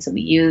ingredients that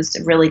we used,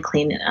 a really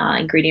clean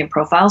ingredient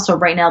profile. So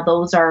right now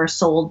those are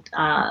sold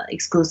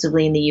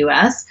exclusively in the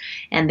US,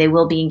 and they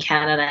will be in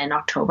Canada in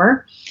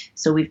October.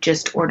 So we've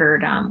just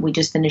ordered, we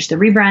just finished the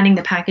rebranding,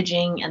 the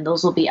packaging, and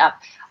those will be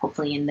up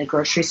hopefully in the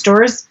grocery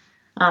stores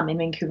in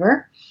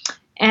Vancouver.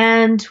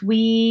 And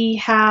we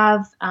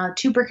have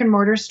 2 brick and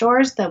mortar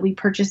stores that we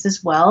purchased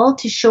as well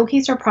to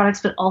showcase our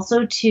products, but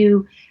also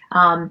to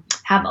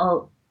have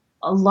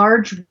a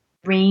large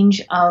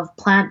range of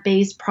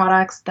plant-based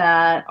products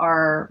that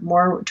are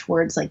more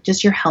towards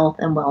just your health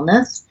and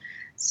wellness.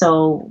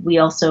 So we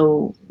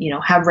also,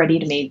 have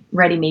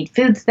ready-made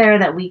foods there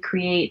that we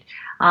create,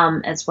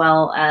 as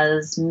well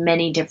as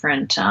many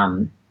different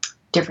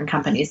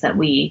companies that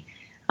we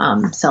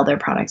sell their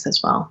products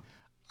as well.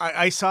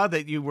 I saw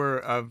that you were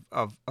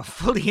a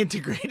fully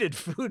integrated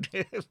food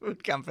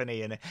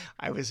company, and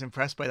I was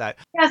impressed by that.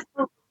 Yeah,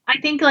 so I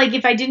think like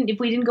if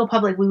we didn't go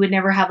public, we would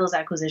never have those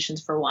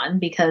acquisitions, for one,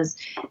 because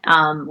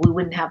we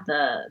wouldn't have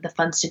the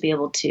funds to be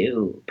able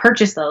to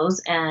purchase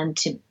those and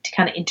to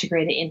kind of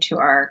integrate it into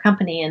our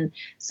company. And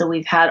so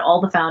we've had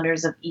all the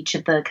founders of each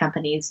of the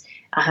companies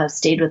have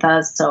stayed with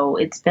us. So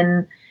it's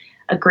been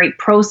a great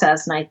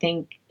process, and I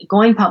think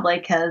going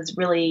public has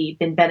really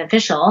been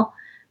beneficial.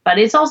 But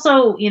it's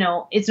also,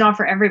 it's not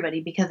for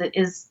everybody, because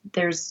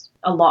there's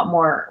a lot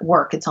more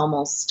work. It's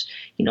almost,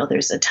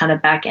 there's a ton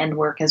of back end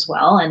work as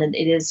well. And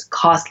it is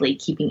costly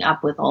keeping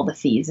up with all the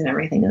fees and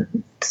everything.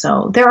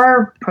 So there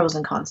are pros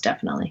and cons,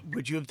 definitely.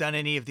 Would you have done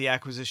any of the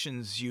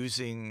acquisitions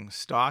using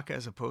stock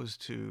as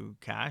opposed to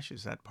cash?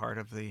 Is that part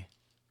of the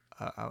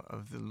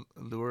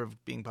allure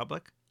of being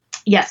public?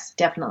 Yes,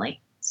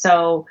 definitely.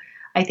 So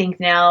I think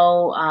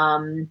now,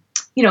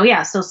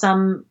 so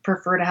some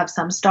prefer to have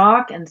some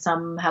stock and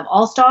some have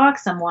all stock.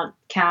 Some want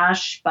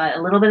cash, but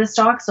a little bit of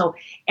stock. So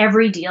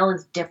every deal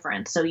is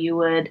different. So you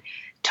would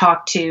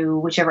talk to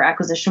whichever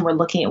acquisition. We're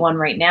looking at one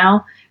right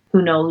now.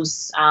 Who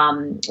knows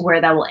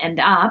where that will end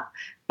up.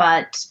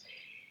 But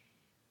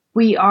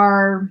we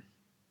are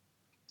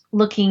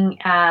looking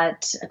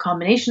at a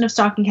combination of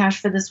stock and cash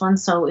for this one.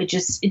 So it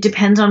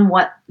depends on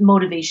what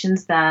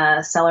motivations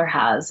the seller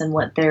has and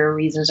what their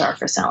reasons are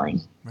for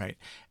selling. Right.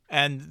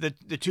 And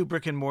the two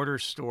brick and mortar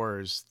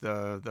stores,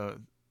 the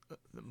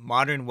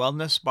Modern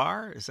Wellness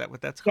Bar, is that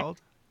what that's called?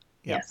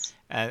 Yep.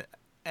 Yes.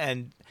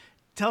 And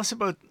tell us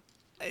about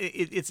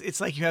it. It's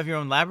like you have your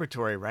own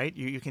laboratory, right?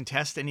 You can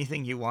test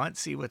anything you want,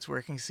 see what's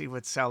working, see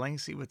what's selling,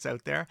 see what's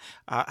out there.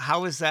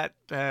 How has that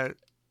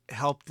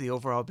helped the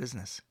overall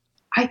business?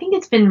 I think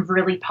it's been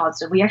really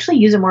positive. We actually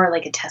use it more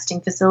like a testing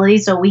facility.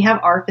 So we have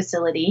our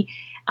facility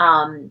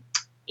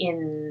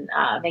in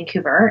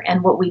Vancouver,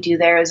 and what we do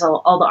there is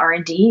all the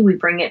R&D. We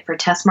bring it for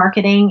test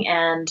marketing,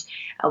 and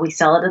we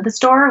sell it at the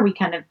store. We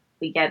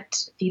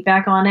get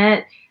feedback on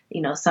it.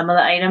 Some of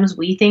the items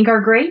we think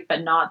are great,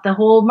 but not the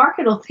whole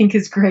market will think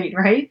is great,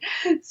 right?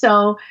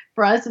 So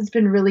for us, it's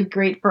been really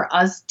great for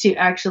us to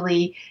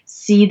actually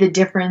see the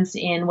difference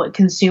in what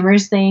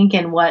consumers think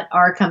and what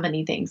our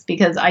company thinks,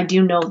 because I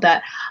do know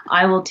that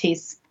I will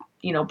taste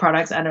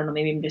products. I don't know,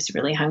 maybe I'm just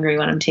really hungry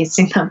when I'm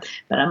tasting them,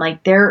 but I'm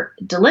like, they're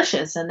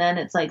delicious. And then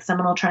it's like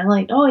someone will try to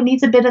like, oh, it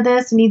needs a bit of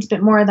this, it needs a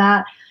bit more of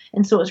that.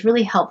 And so it's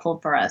really helpful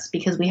for us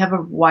because we have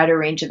a wider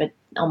range of it,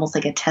 almost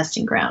like a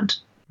testing ground.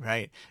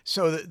 Right.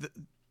 So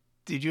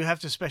did you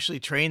have to specially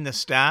train the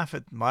staff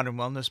at Modern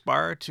Wellness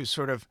Bar to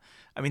sort of,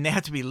 they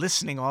have to be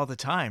listening all the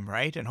time,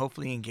 right? And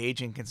hopefully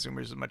engaging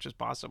consumers as much as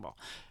possible.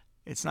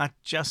 It's not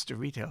just a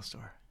retail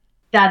store.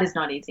 That is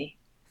not easy.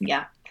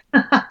 Yeah.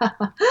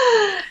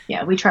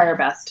 Yeah, we try our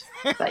best,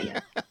 but yeah.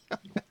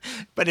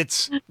 But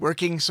it's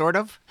working, sort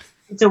of?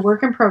 It's a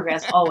work in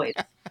progress, always.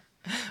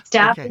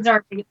 Staff is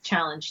our biggest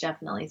challenge,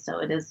 definitely. So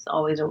it is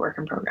always a work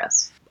in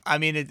progress.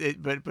 But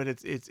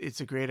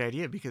it's a great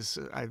idea, because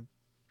I'm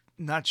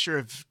not sure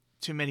if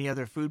too many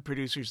other food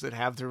producers that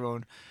have their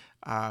own,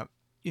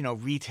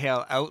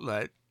 retail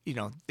outlet,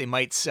 they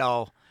might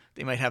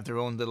have their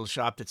own little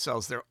shop that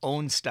sells their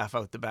own stuff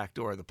out the back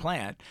door of the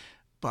plant,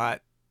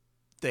 but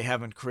they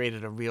haven't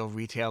created a real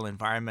retail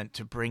environment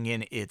to bring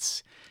in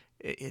its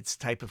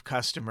type of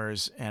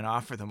customers and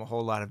offer them a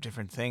whole lot of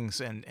different things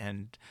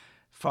and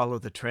follow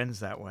the trends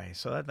that way.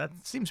 So that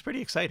seems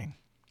pretty exciting.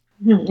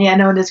 Yeah,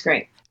 no, it is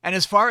great. And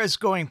as far as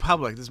going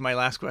public, this is my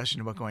last question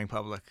about going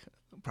public,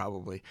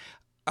 probably.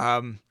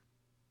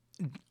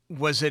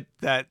 Was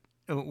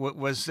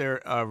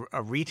there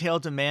a retail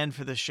demand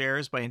for the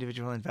shares by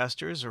individual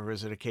investors, or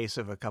was it a case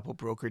of a couple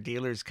broker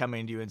dealers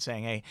coming to you and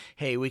saying,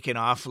 hey, we can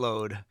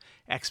offload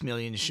X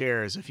million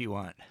shares if you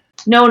want?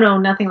 No,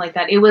 nothing like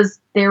that.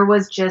 There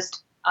was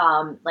just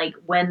like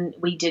when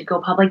we did go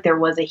public, there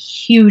was a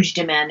huge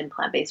demand in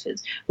plant-based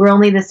foods. We're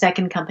only the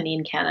second company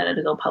in Canada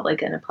to go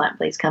public as a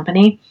plant-based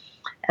company.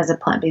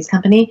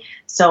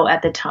 So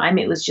at the time,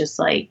 it was just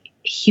like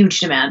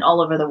huge demand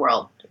all over the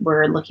world.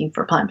 We're looking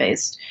for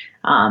plant-based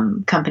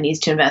companies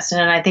to invest in.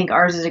 And I think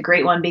ours is a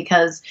great one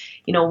because,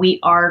 we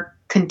are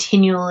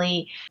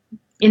continually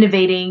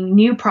innovating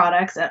new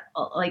products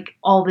like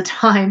all the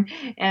time.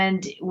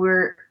 And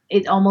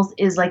it almost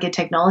is like a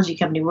technology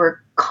company. We're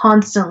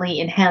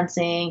constantly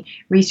enhancing,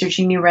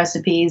 researching new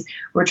recipes.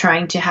 We're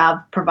trying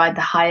to provide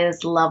the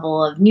highest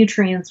level of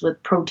nutrients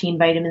with protein,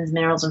 vitamins,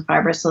 minerals, and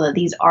fiber so that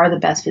these are the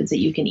best foods that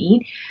you can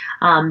eat.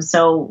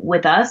 So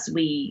with us,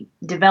 we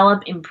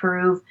develop,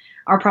 improve.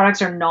 Our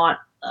products are not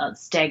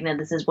stagnant.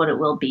 This is what it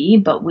will be,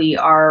 but we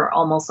are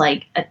almost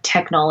like a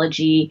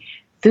technology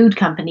food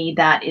company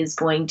that is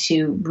going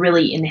to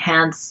really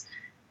enhance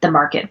the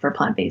market for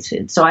plant-based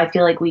foods. So I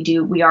feel like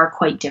we are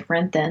quite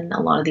different than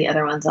a lot of the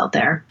other ones out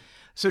there.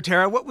 So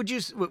Tara, what would you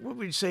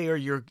say are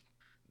your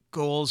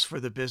goals for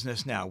the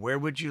business now? Where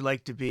would you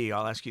like to be?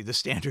 I'll ask you the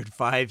standard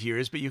 5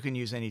 years, but you can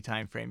use any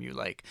time frame you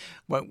like.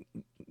 What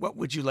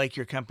would you like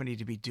your company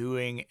to be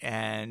doing,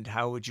 and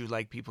how would you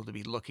like people to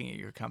be looking at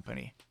your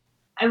company?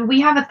 And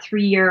we have a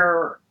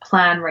 3-year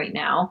plan right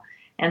now.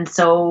 And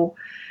so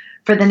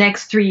for the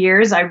next 3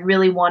 years, I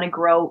really want to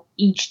grow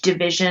each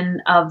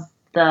division of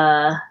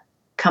the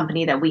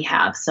company that we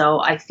have.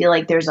 So I feel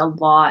like there's a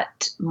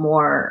lot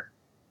more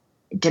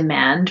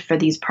demand for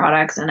these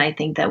products, and I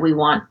think that we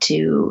want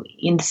to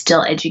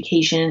instill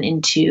education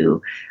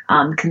into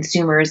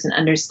consumers and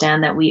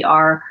understand that we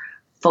are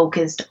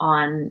focused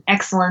on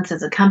excellence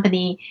as a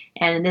company.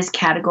 And in this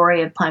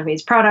category of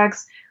plant-based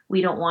products,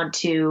 we don't want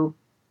to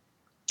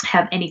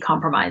have any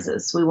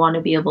compromises. We want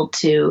to be able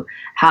to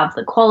have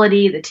the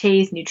quality, the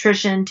taste,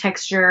 nutrition,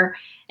 texture,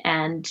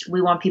 and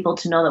we want people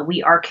to know that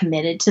we are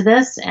committed to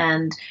this.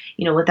 And,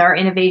 with our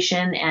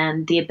innovation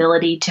and the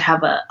ability to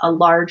have a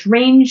large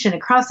range and a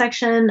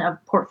cross-section of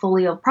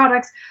portfolio of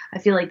products, I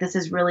feel like this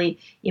is really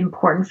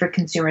important for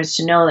consumers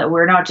to know that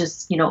we're not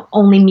just,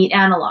 only meat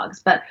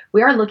analogs, but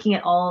we are looking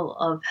at all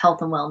of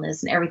health and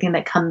wellness and everything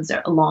that comes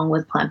along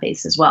with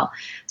plant-based as well.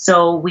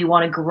 So we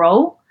want to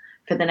grow.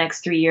 For the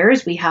next 3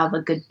 years, we have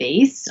a good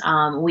base.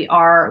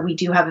 We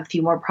do have a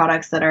few more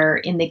products that are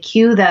in the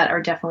queue that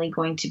are definitely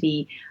going to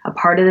be a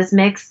part of this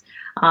mix.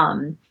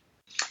 And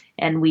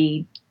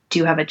we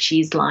do have a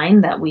cheese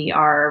line that we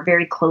are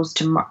very close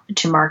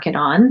to market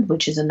on,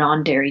 which is a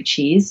non-dairy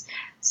cheese.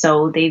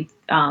 So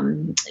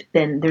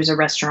there's a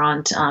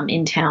restaurant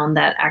in town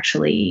that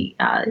actually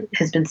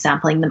has been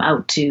sampling them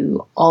out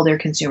to all their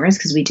consumers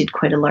because we did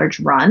quite a large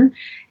run,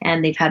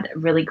 and they've had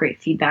really great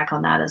feedback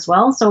on that as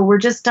well. So we're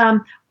just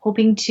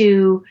hoping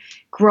to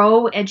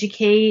grow,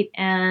 educate,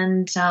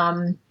 and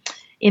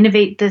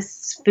innovate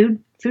this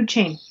food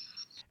chain.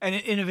 And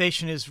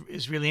innovation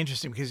is really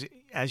interesting because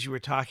as you were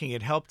talking,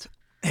 it helped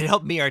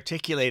me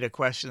articulate a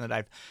question that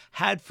I've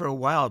had for a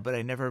while, but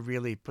I never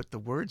really put the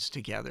words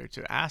together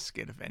to ask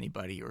it of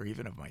anybody or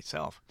even of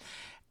myself.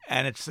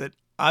 And it's that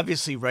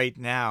obviously right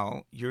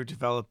now you're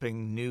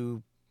developing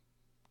new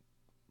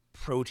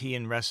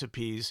protein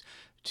recipes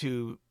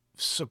to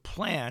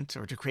supplant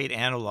or to create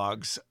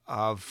analogs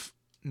of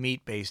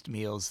meat-based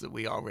meals that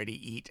we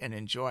already eat and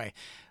enjoy.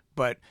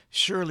 But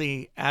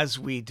surely as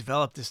we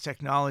develop this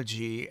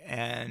technology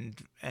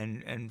and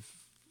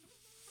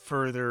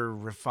further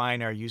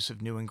refine our use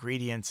of new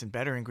ingredients and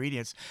better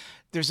ingredients,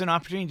 there's an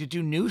opportunity to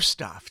do new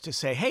stuff, to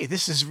say, hey,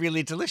 this is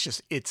really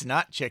delicious. It's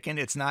not chicken,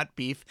 it's not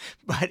beef,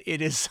 but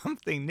it is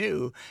something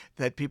new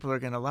that people are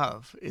going to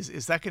love.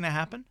 Is that going to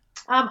happen?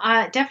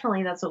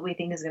 Definitely, that's what we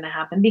think is going to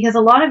happen, because a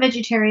lot of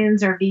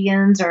vegetarians or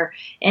vegans or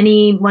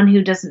anyone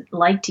who doesn't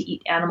like to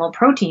eat animal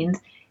proteins,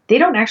 they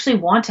don't actually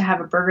want to have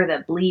a burger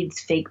that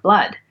bleeds fake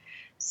blood.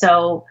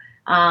 So,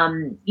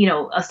 some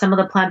of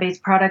the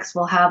plant-based products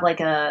will have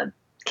like a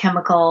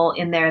chemical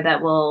in there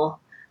that will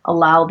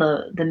allow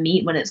the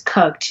meat when it's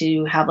cooked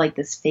to have like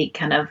this fake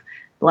kind of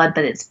blood,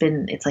 but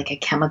it's like a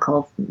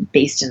chemical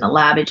based in the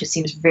lab. It just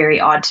seems very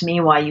odd to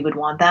me why you would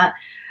want that.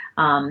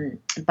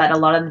 But a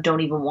lot of them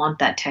don't even want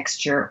that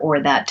texture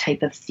or that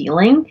type of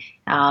feeling.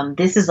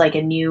 This is like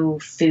a new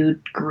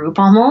food group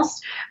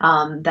almost,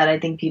 that I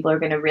think people are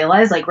going to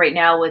realize. Like right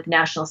now with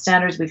national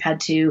standards, we've had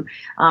to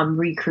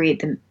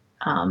recreate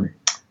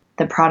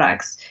the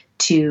products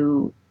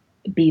to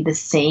be the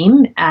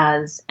same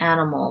as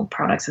animal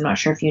products. I'm not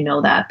sure if you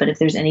know that, but if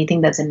there's anything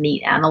that's a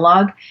meat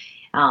analog,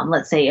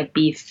 let's say a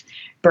beef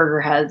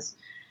burger has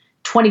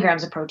 20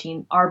 grams of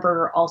protein, our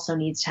burger also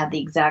needs to have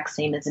the exact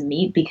same as a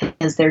meat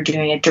because they're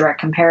doing a direct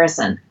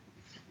comparison.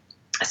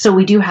 So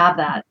we do have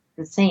that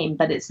the same,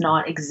 but it's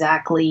not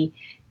exactly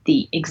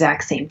the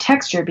exact same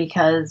texture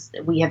because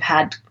we have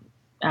had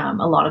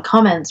a lot of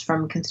comments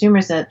from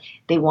consumers that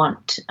they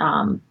want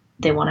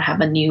to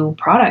have a new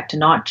product,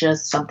 not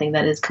just something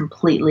that is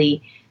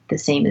completely the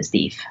same as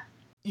beef.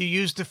 You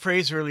used the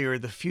phrase earlier,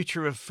 the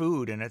future of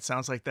food, and it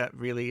sounds like that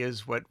really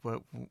is what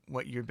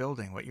you're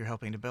building, what you're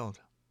helping to build.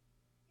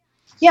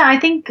 Yeah, I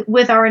think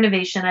with our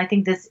innovation, I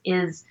think this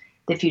is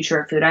the future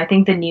of food. I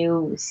think the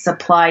new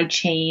supply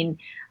chain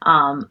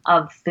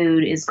of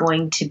food is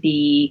going to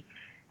be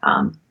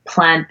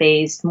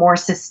plant-based, more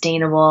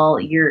sustainable.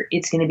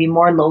 It's going to be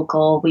more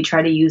local. We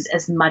try to use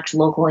as much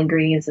local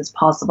ingredients as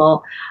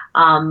possible.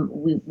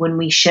 When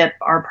we ship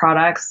our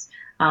products,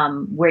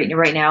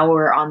 right now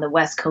we're on the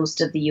west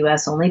coast of the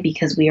U.S. only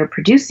because we are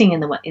producing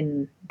in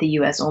the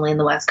U.S. only in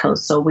the west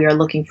coast. So we are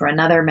looking for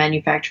another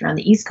manufacturer on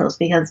the east coast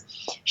because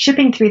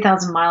shipping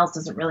 3,000 miles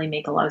doesn't really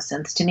make a lot of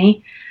sense to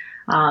me.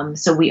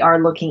 So we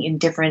are looking in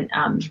different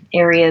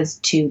areas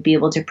to be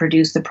able to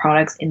produce the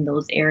products in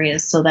those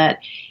areas so that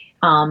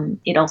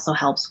it also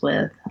helps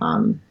with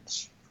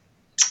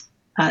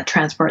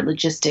transport,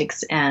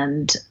 logistics,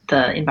 and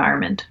the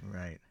environment.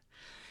 Right.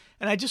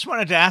 And I just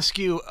wanted to ask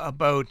you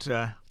about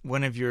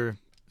one of your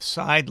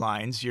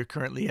sidelines. You're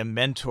currently a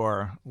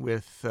mentor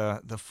with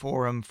the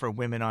Forum for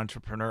Women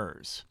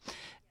Entrepreneurs.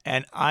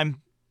 And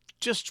I'm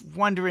just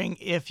wondering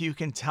if you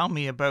can tell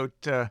me about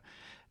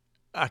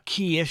a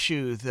key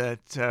issue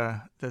that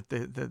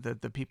that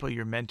the people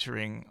you're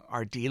mentoring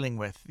are dealing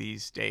with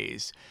these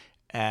days,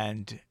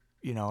 and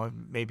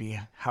maybe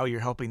how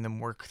you're helping them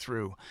work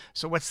through.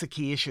 So what's the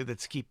key issue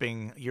that's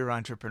keeping your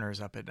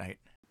entrepreneurs up at night?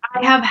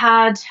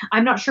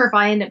 I'm not sure if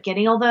I end up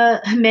getting all the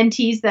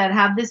mentees that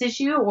have this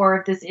issue, or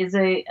if this is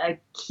a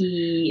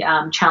key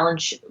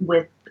challenge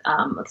with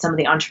some of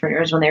the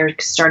entrepreneurs when they're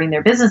starting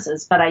their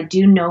businesses. But I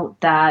do note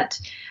that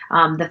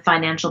the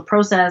financial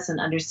process and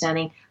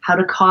understanding how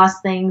to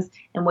cost things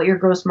and what your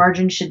gross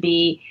margin should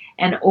be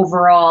and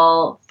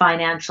overall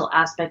financial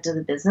aspect of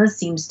the business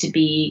seems to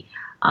be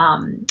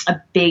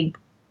a big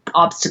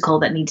obstacle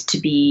that needs to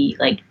be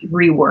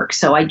reworked.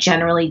 So I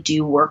generally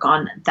do work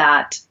on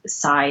that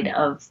side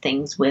of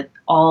things with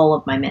all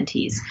of my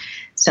mentees.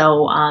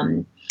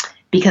 So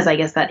because I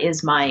guess that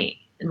is my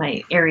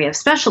area of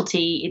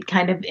specialty, it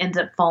kind of ends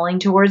up falling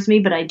towards me.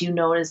 But I do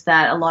notice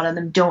that a lot of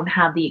them don't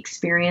have the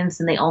experience,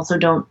 and they also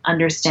don't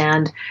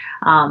understand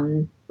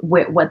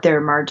what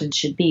their margins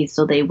should be.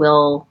 So they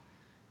will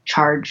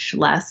charge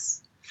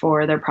less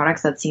for their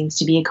products. That seems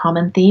to be a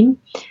common theme.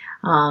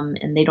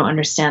 And they don't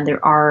understand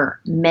there are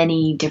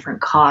many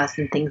different costs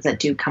and things that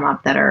do come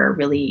up that are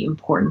really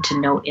important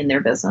to note in their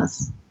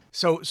business.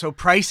 So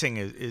pricing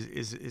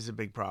is a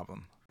big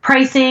problem.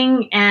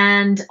 Pricing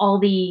and all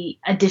the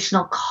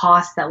additional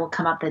costs that will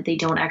come up that they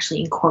don't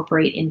actually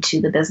incorporate into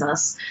the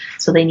business.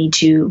 So they need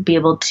to be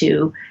able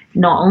to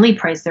not only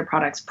price their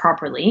products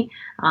properly,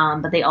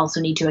 but they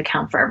also need to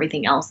account for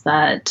everything else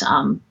that,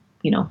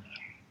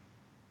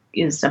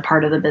 is a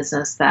part of the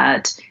business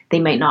that they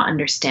might not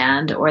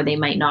understand, or they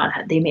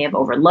may have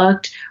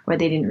overlooked, or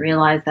they didn't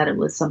realize that it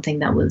was something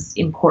that was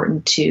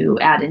important to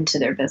add into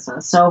their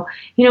business. So,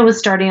 with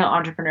starting out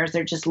entrepreneurs,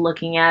 they're just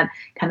looking at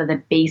kind of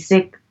the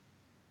basic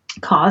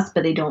costs,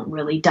 but they don't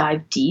really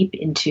dive deep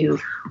into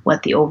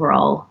what the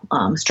overall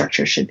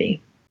structure should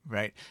be.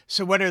 Right.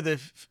 So what are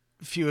the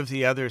few of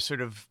the other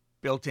sort of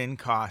built-in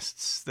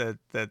costs that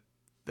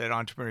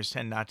entrepreneurs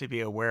tend not to be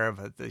aware of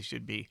that they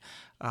should be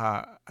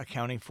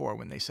accounting for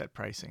when they set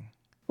pricing?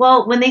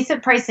 Well, when they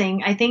set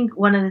pricing, I think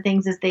one of the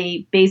things is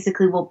they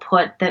basically will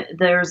put that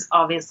there's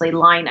obviously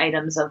line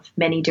items of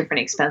many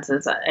different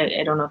expenses.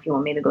 I don't know if you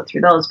want me to go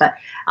through those, but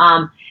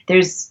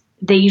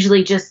they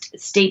usually just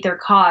state their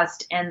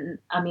cost and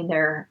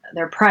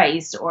their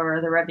price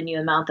or the revenue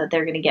amount that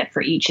they're going to get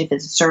for each, if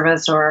it's a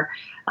service or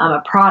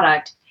a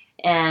product.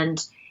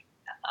 And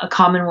a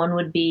common one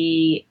would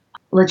be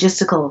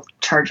logistical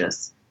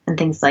charges and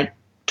things like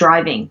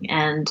driving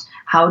and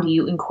how do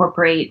you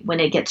incorporate when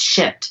it gets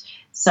shipped.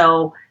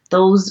 So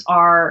those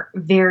are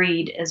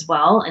varied as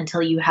well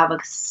until you have a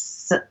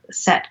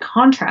set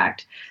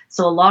contract.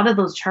 So a lot of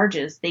those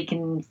charges, they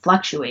can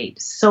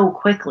fluctuate so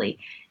quickly.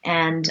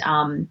 And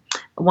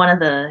one of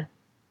the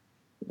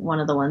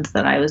ones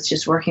that I was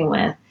just working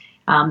with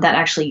that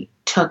actually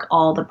took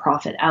all the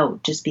profit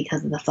out just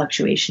because of the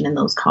fluctuation in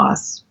those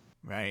costs.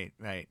 Right.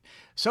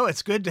 So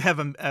it's good to have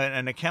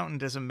an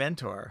accountant as a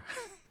mentor.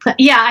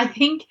 Yeah, I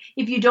think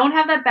if you don't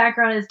have that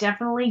background, it's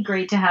definitely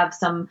great to have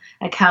some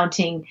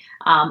accounting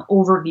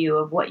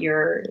overview of what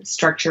your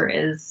structure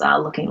is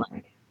looking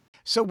like.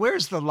 So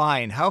where's the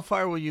line? How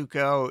far will you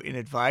go in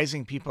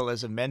advising people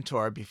as a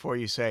mentor before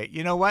you say,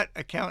 you know what,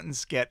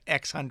 accountants get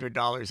X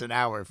 $100 an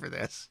hour for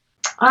this?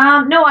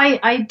 No,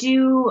 I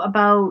do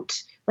about,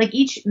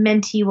 each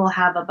mentee will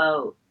have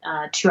about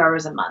 2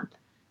 hours a month.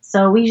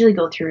 So we usually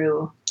go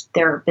through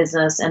their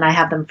business, and I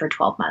have them for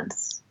 12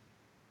 months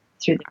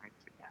through there.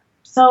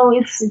 So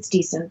it's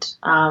decent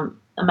amount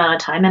of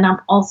time, and I'm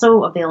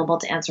also available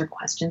to answer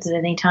questions at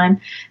any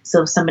time.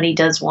 So if somebody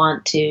does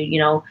want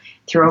to,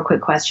 throw a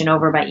quick question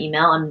over by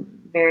email, I'm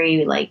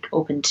very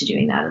open to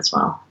doing that as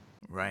well.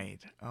 Right.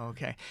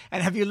 Okay.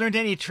 And have you learned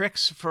any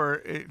tricks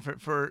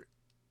for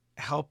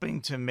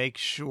helping to make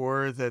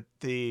sure that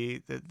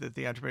the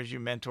entrepreneurs you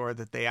mentor,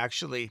 that they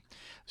actually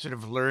sort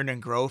of learn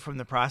and grow from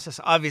the process?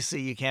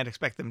 Obviously, you can't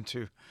expect them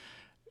to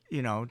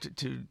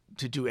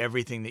do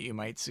everything that you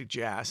might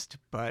suggest,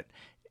 but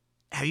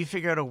have you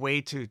figured out a way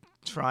to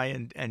try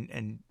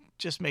and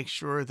just make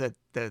sure that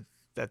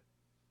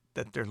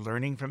they're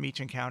learning from each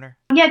encounter?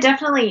 Yeah,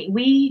 definitely.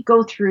 We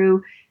go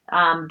through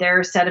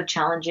their set of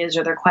challenges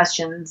or their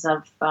questions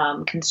of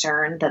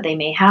concern that they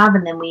may have,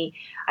 and then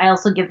I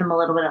also give them a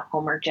little bit of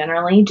homework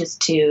generally,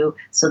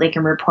 so they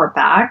can report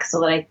back.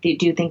 So that I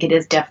do think it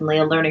is definitely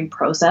a learning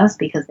process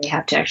because they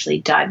have to actually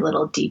dive a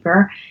little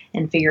deeper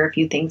and figure a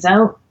few things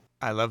out.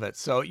 I love it.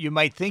 So you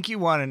might think you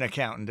want an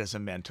accountant as a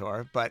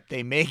mentor, but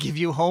they may give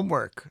you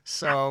homework.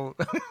 So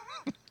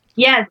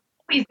yes,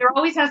 there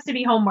always has to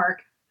be homework.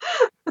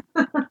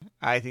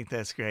 I think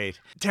that's great.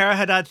 Tara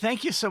Haddad,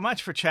 thank you so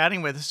much for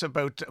chatting with us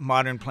about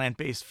modern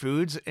plant-based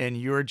foods and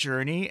your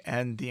journey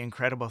and the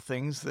incredible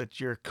things that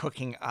you're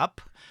cooking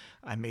up.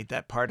 I made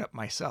that part up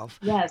myself.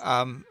 Yes.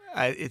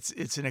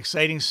 It's an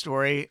exciting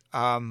story.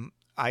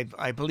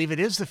 I believe it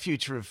is the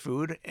future of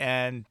food,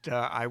 and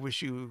I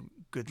wish you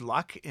good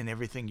luck in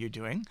everything you're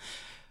doing.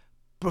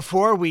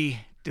 Before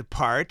we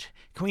depart,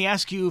 can we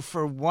ask you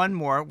for one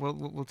more,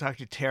 we'll talk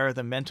to Tara,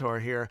 the mentor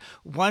here,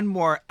 one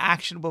more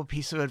actionable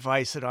piece of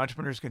advice that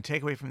entrepreneurs can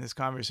take away from this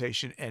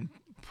conversation and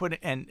put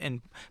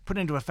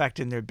into effect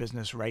in their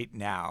business right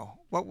now?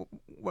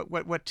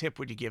 What tip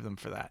would you give them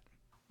for that?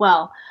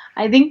 Well,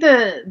 I think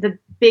the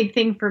big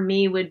thing for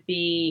me would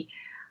be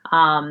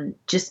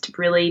just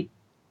really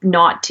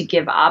not to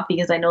give up,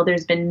 because I know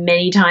there's been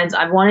many times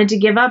I've wanted to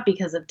give up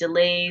because of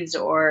delays,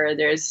 or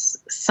there's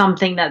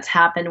something that's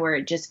happened where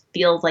it just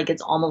feels like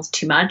it's almost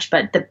too much.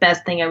 But the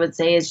best thing I would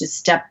say is just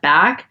step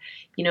back,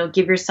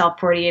 give yourself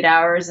 48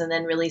 hours and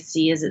then really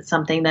see, is it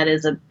something that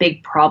is a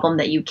big problem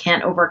that you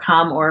can't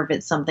overcome, or if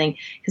it's something,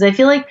 because I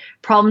feel like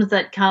problems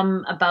that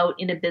come about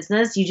in a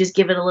business, you just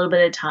give it a little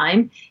bit of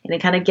time and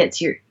it kind of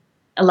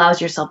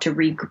allows yourself to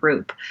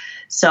regroup.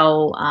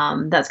 So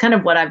that's kind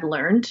of what I've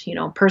learned,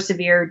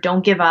 persevere,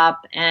 don't give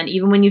up. And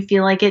even when you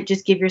feel like it,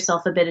 just give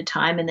yourself a bit of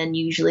time, and then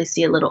you usually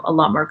see a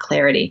lot more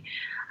clarity.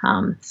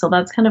 So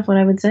that's kind of what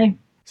I would say.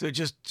 So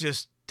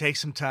just take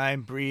some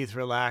time, breathe,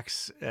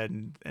 relax,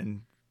 and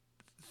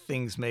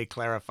things may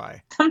clarify.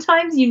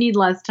 Sometimes you need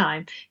less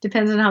time,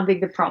 depends on how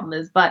big the problem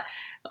is. But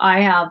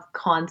I have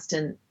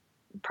constant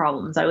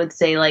problems. I would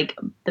say like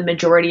the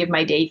majority of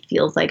my day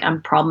feels like I'm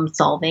problem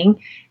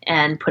solving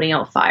and putting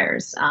out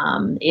fires.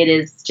 It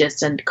is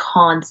just a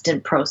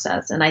constant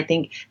process. And I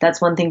think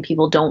that's one thing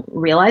people don't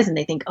realize, and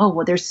they think, oh,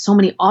 well, there's so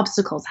many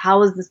obstacles.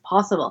 How is this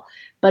possible?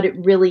 But it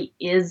really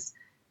is.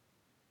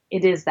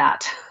 It is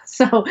that.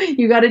 So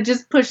you got to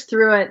just push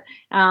through it.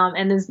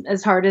 And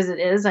as hard as it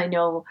is, I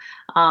know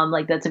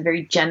like that's a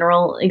very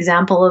general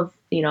example of,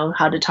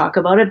 how to talk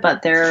about it,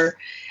 but they're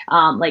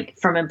like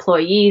from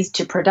employees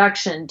to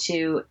production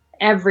to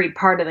every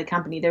part of the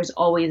company, there's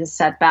always a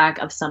setback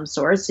of some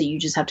sort. So you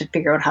just have to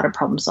figure out how to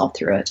problem solve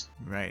through it.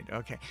 Right.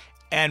 Okay.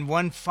 And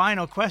one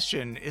final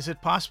question, is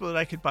it possible that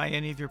I could buy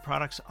any of your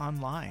products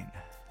online?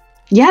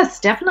 Yes,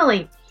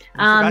 definitely.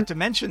 I forgot to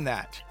mention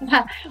that.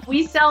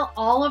 We sell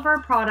all of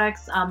our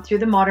products through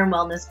the Modern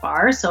Wellness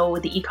Bar. So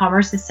the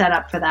e-commerce is set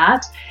up for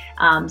that.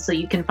 So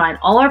you can find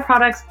all our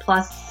products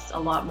plus a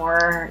lot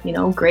more,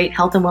 great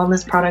health and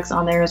wellness products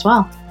on there as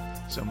well.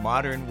 So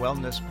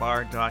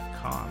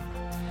modernwellnessbar.com.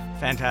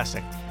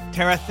 Fantastic.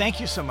 Tara, thank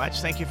you so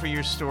much. Thank you for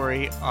your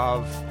story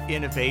of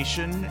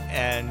innovation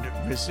and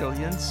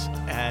resilience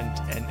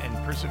and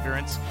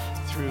perseverance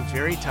through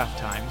very tough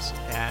times.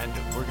 And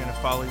we're going to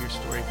follow your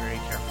story very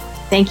carefully.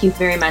 Thank you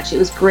very much. It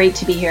was great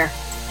to be here.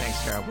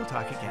 Thanks, Tara. We'll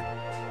talk again.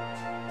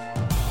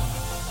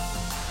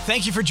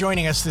 Thank you for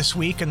joining us this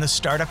week in the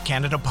Startup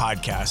Canada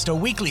podcast, a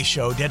weekly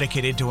show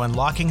dedicated to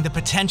unlocking the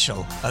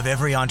potential of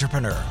every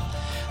entrepreneur.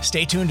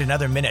 Stay tuned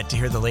another minute to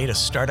hear the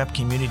latest startup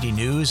community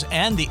news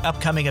and the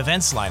upcoming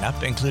events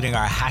lineup, including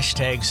our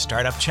hashtag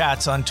Startup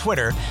Chats on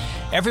Twitter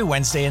every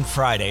Wednesday and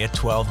Friday at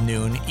 12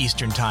 noon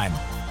Eastern Time.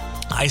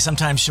 I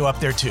sometimes show up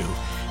there too.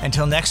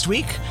 Until next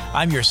week,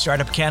 I'm your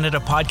Startup Canada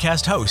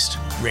podcast host,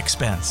 Rick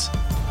Spence.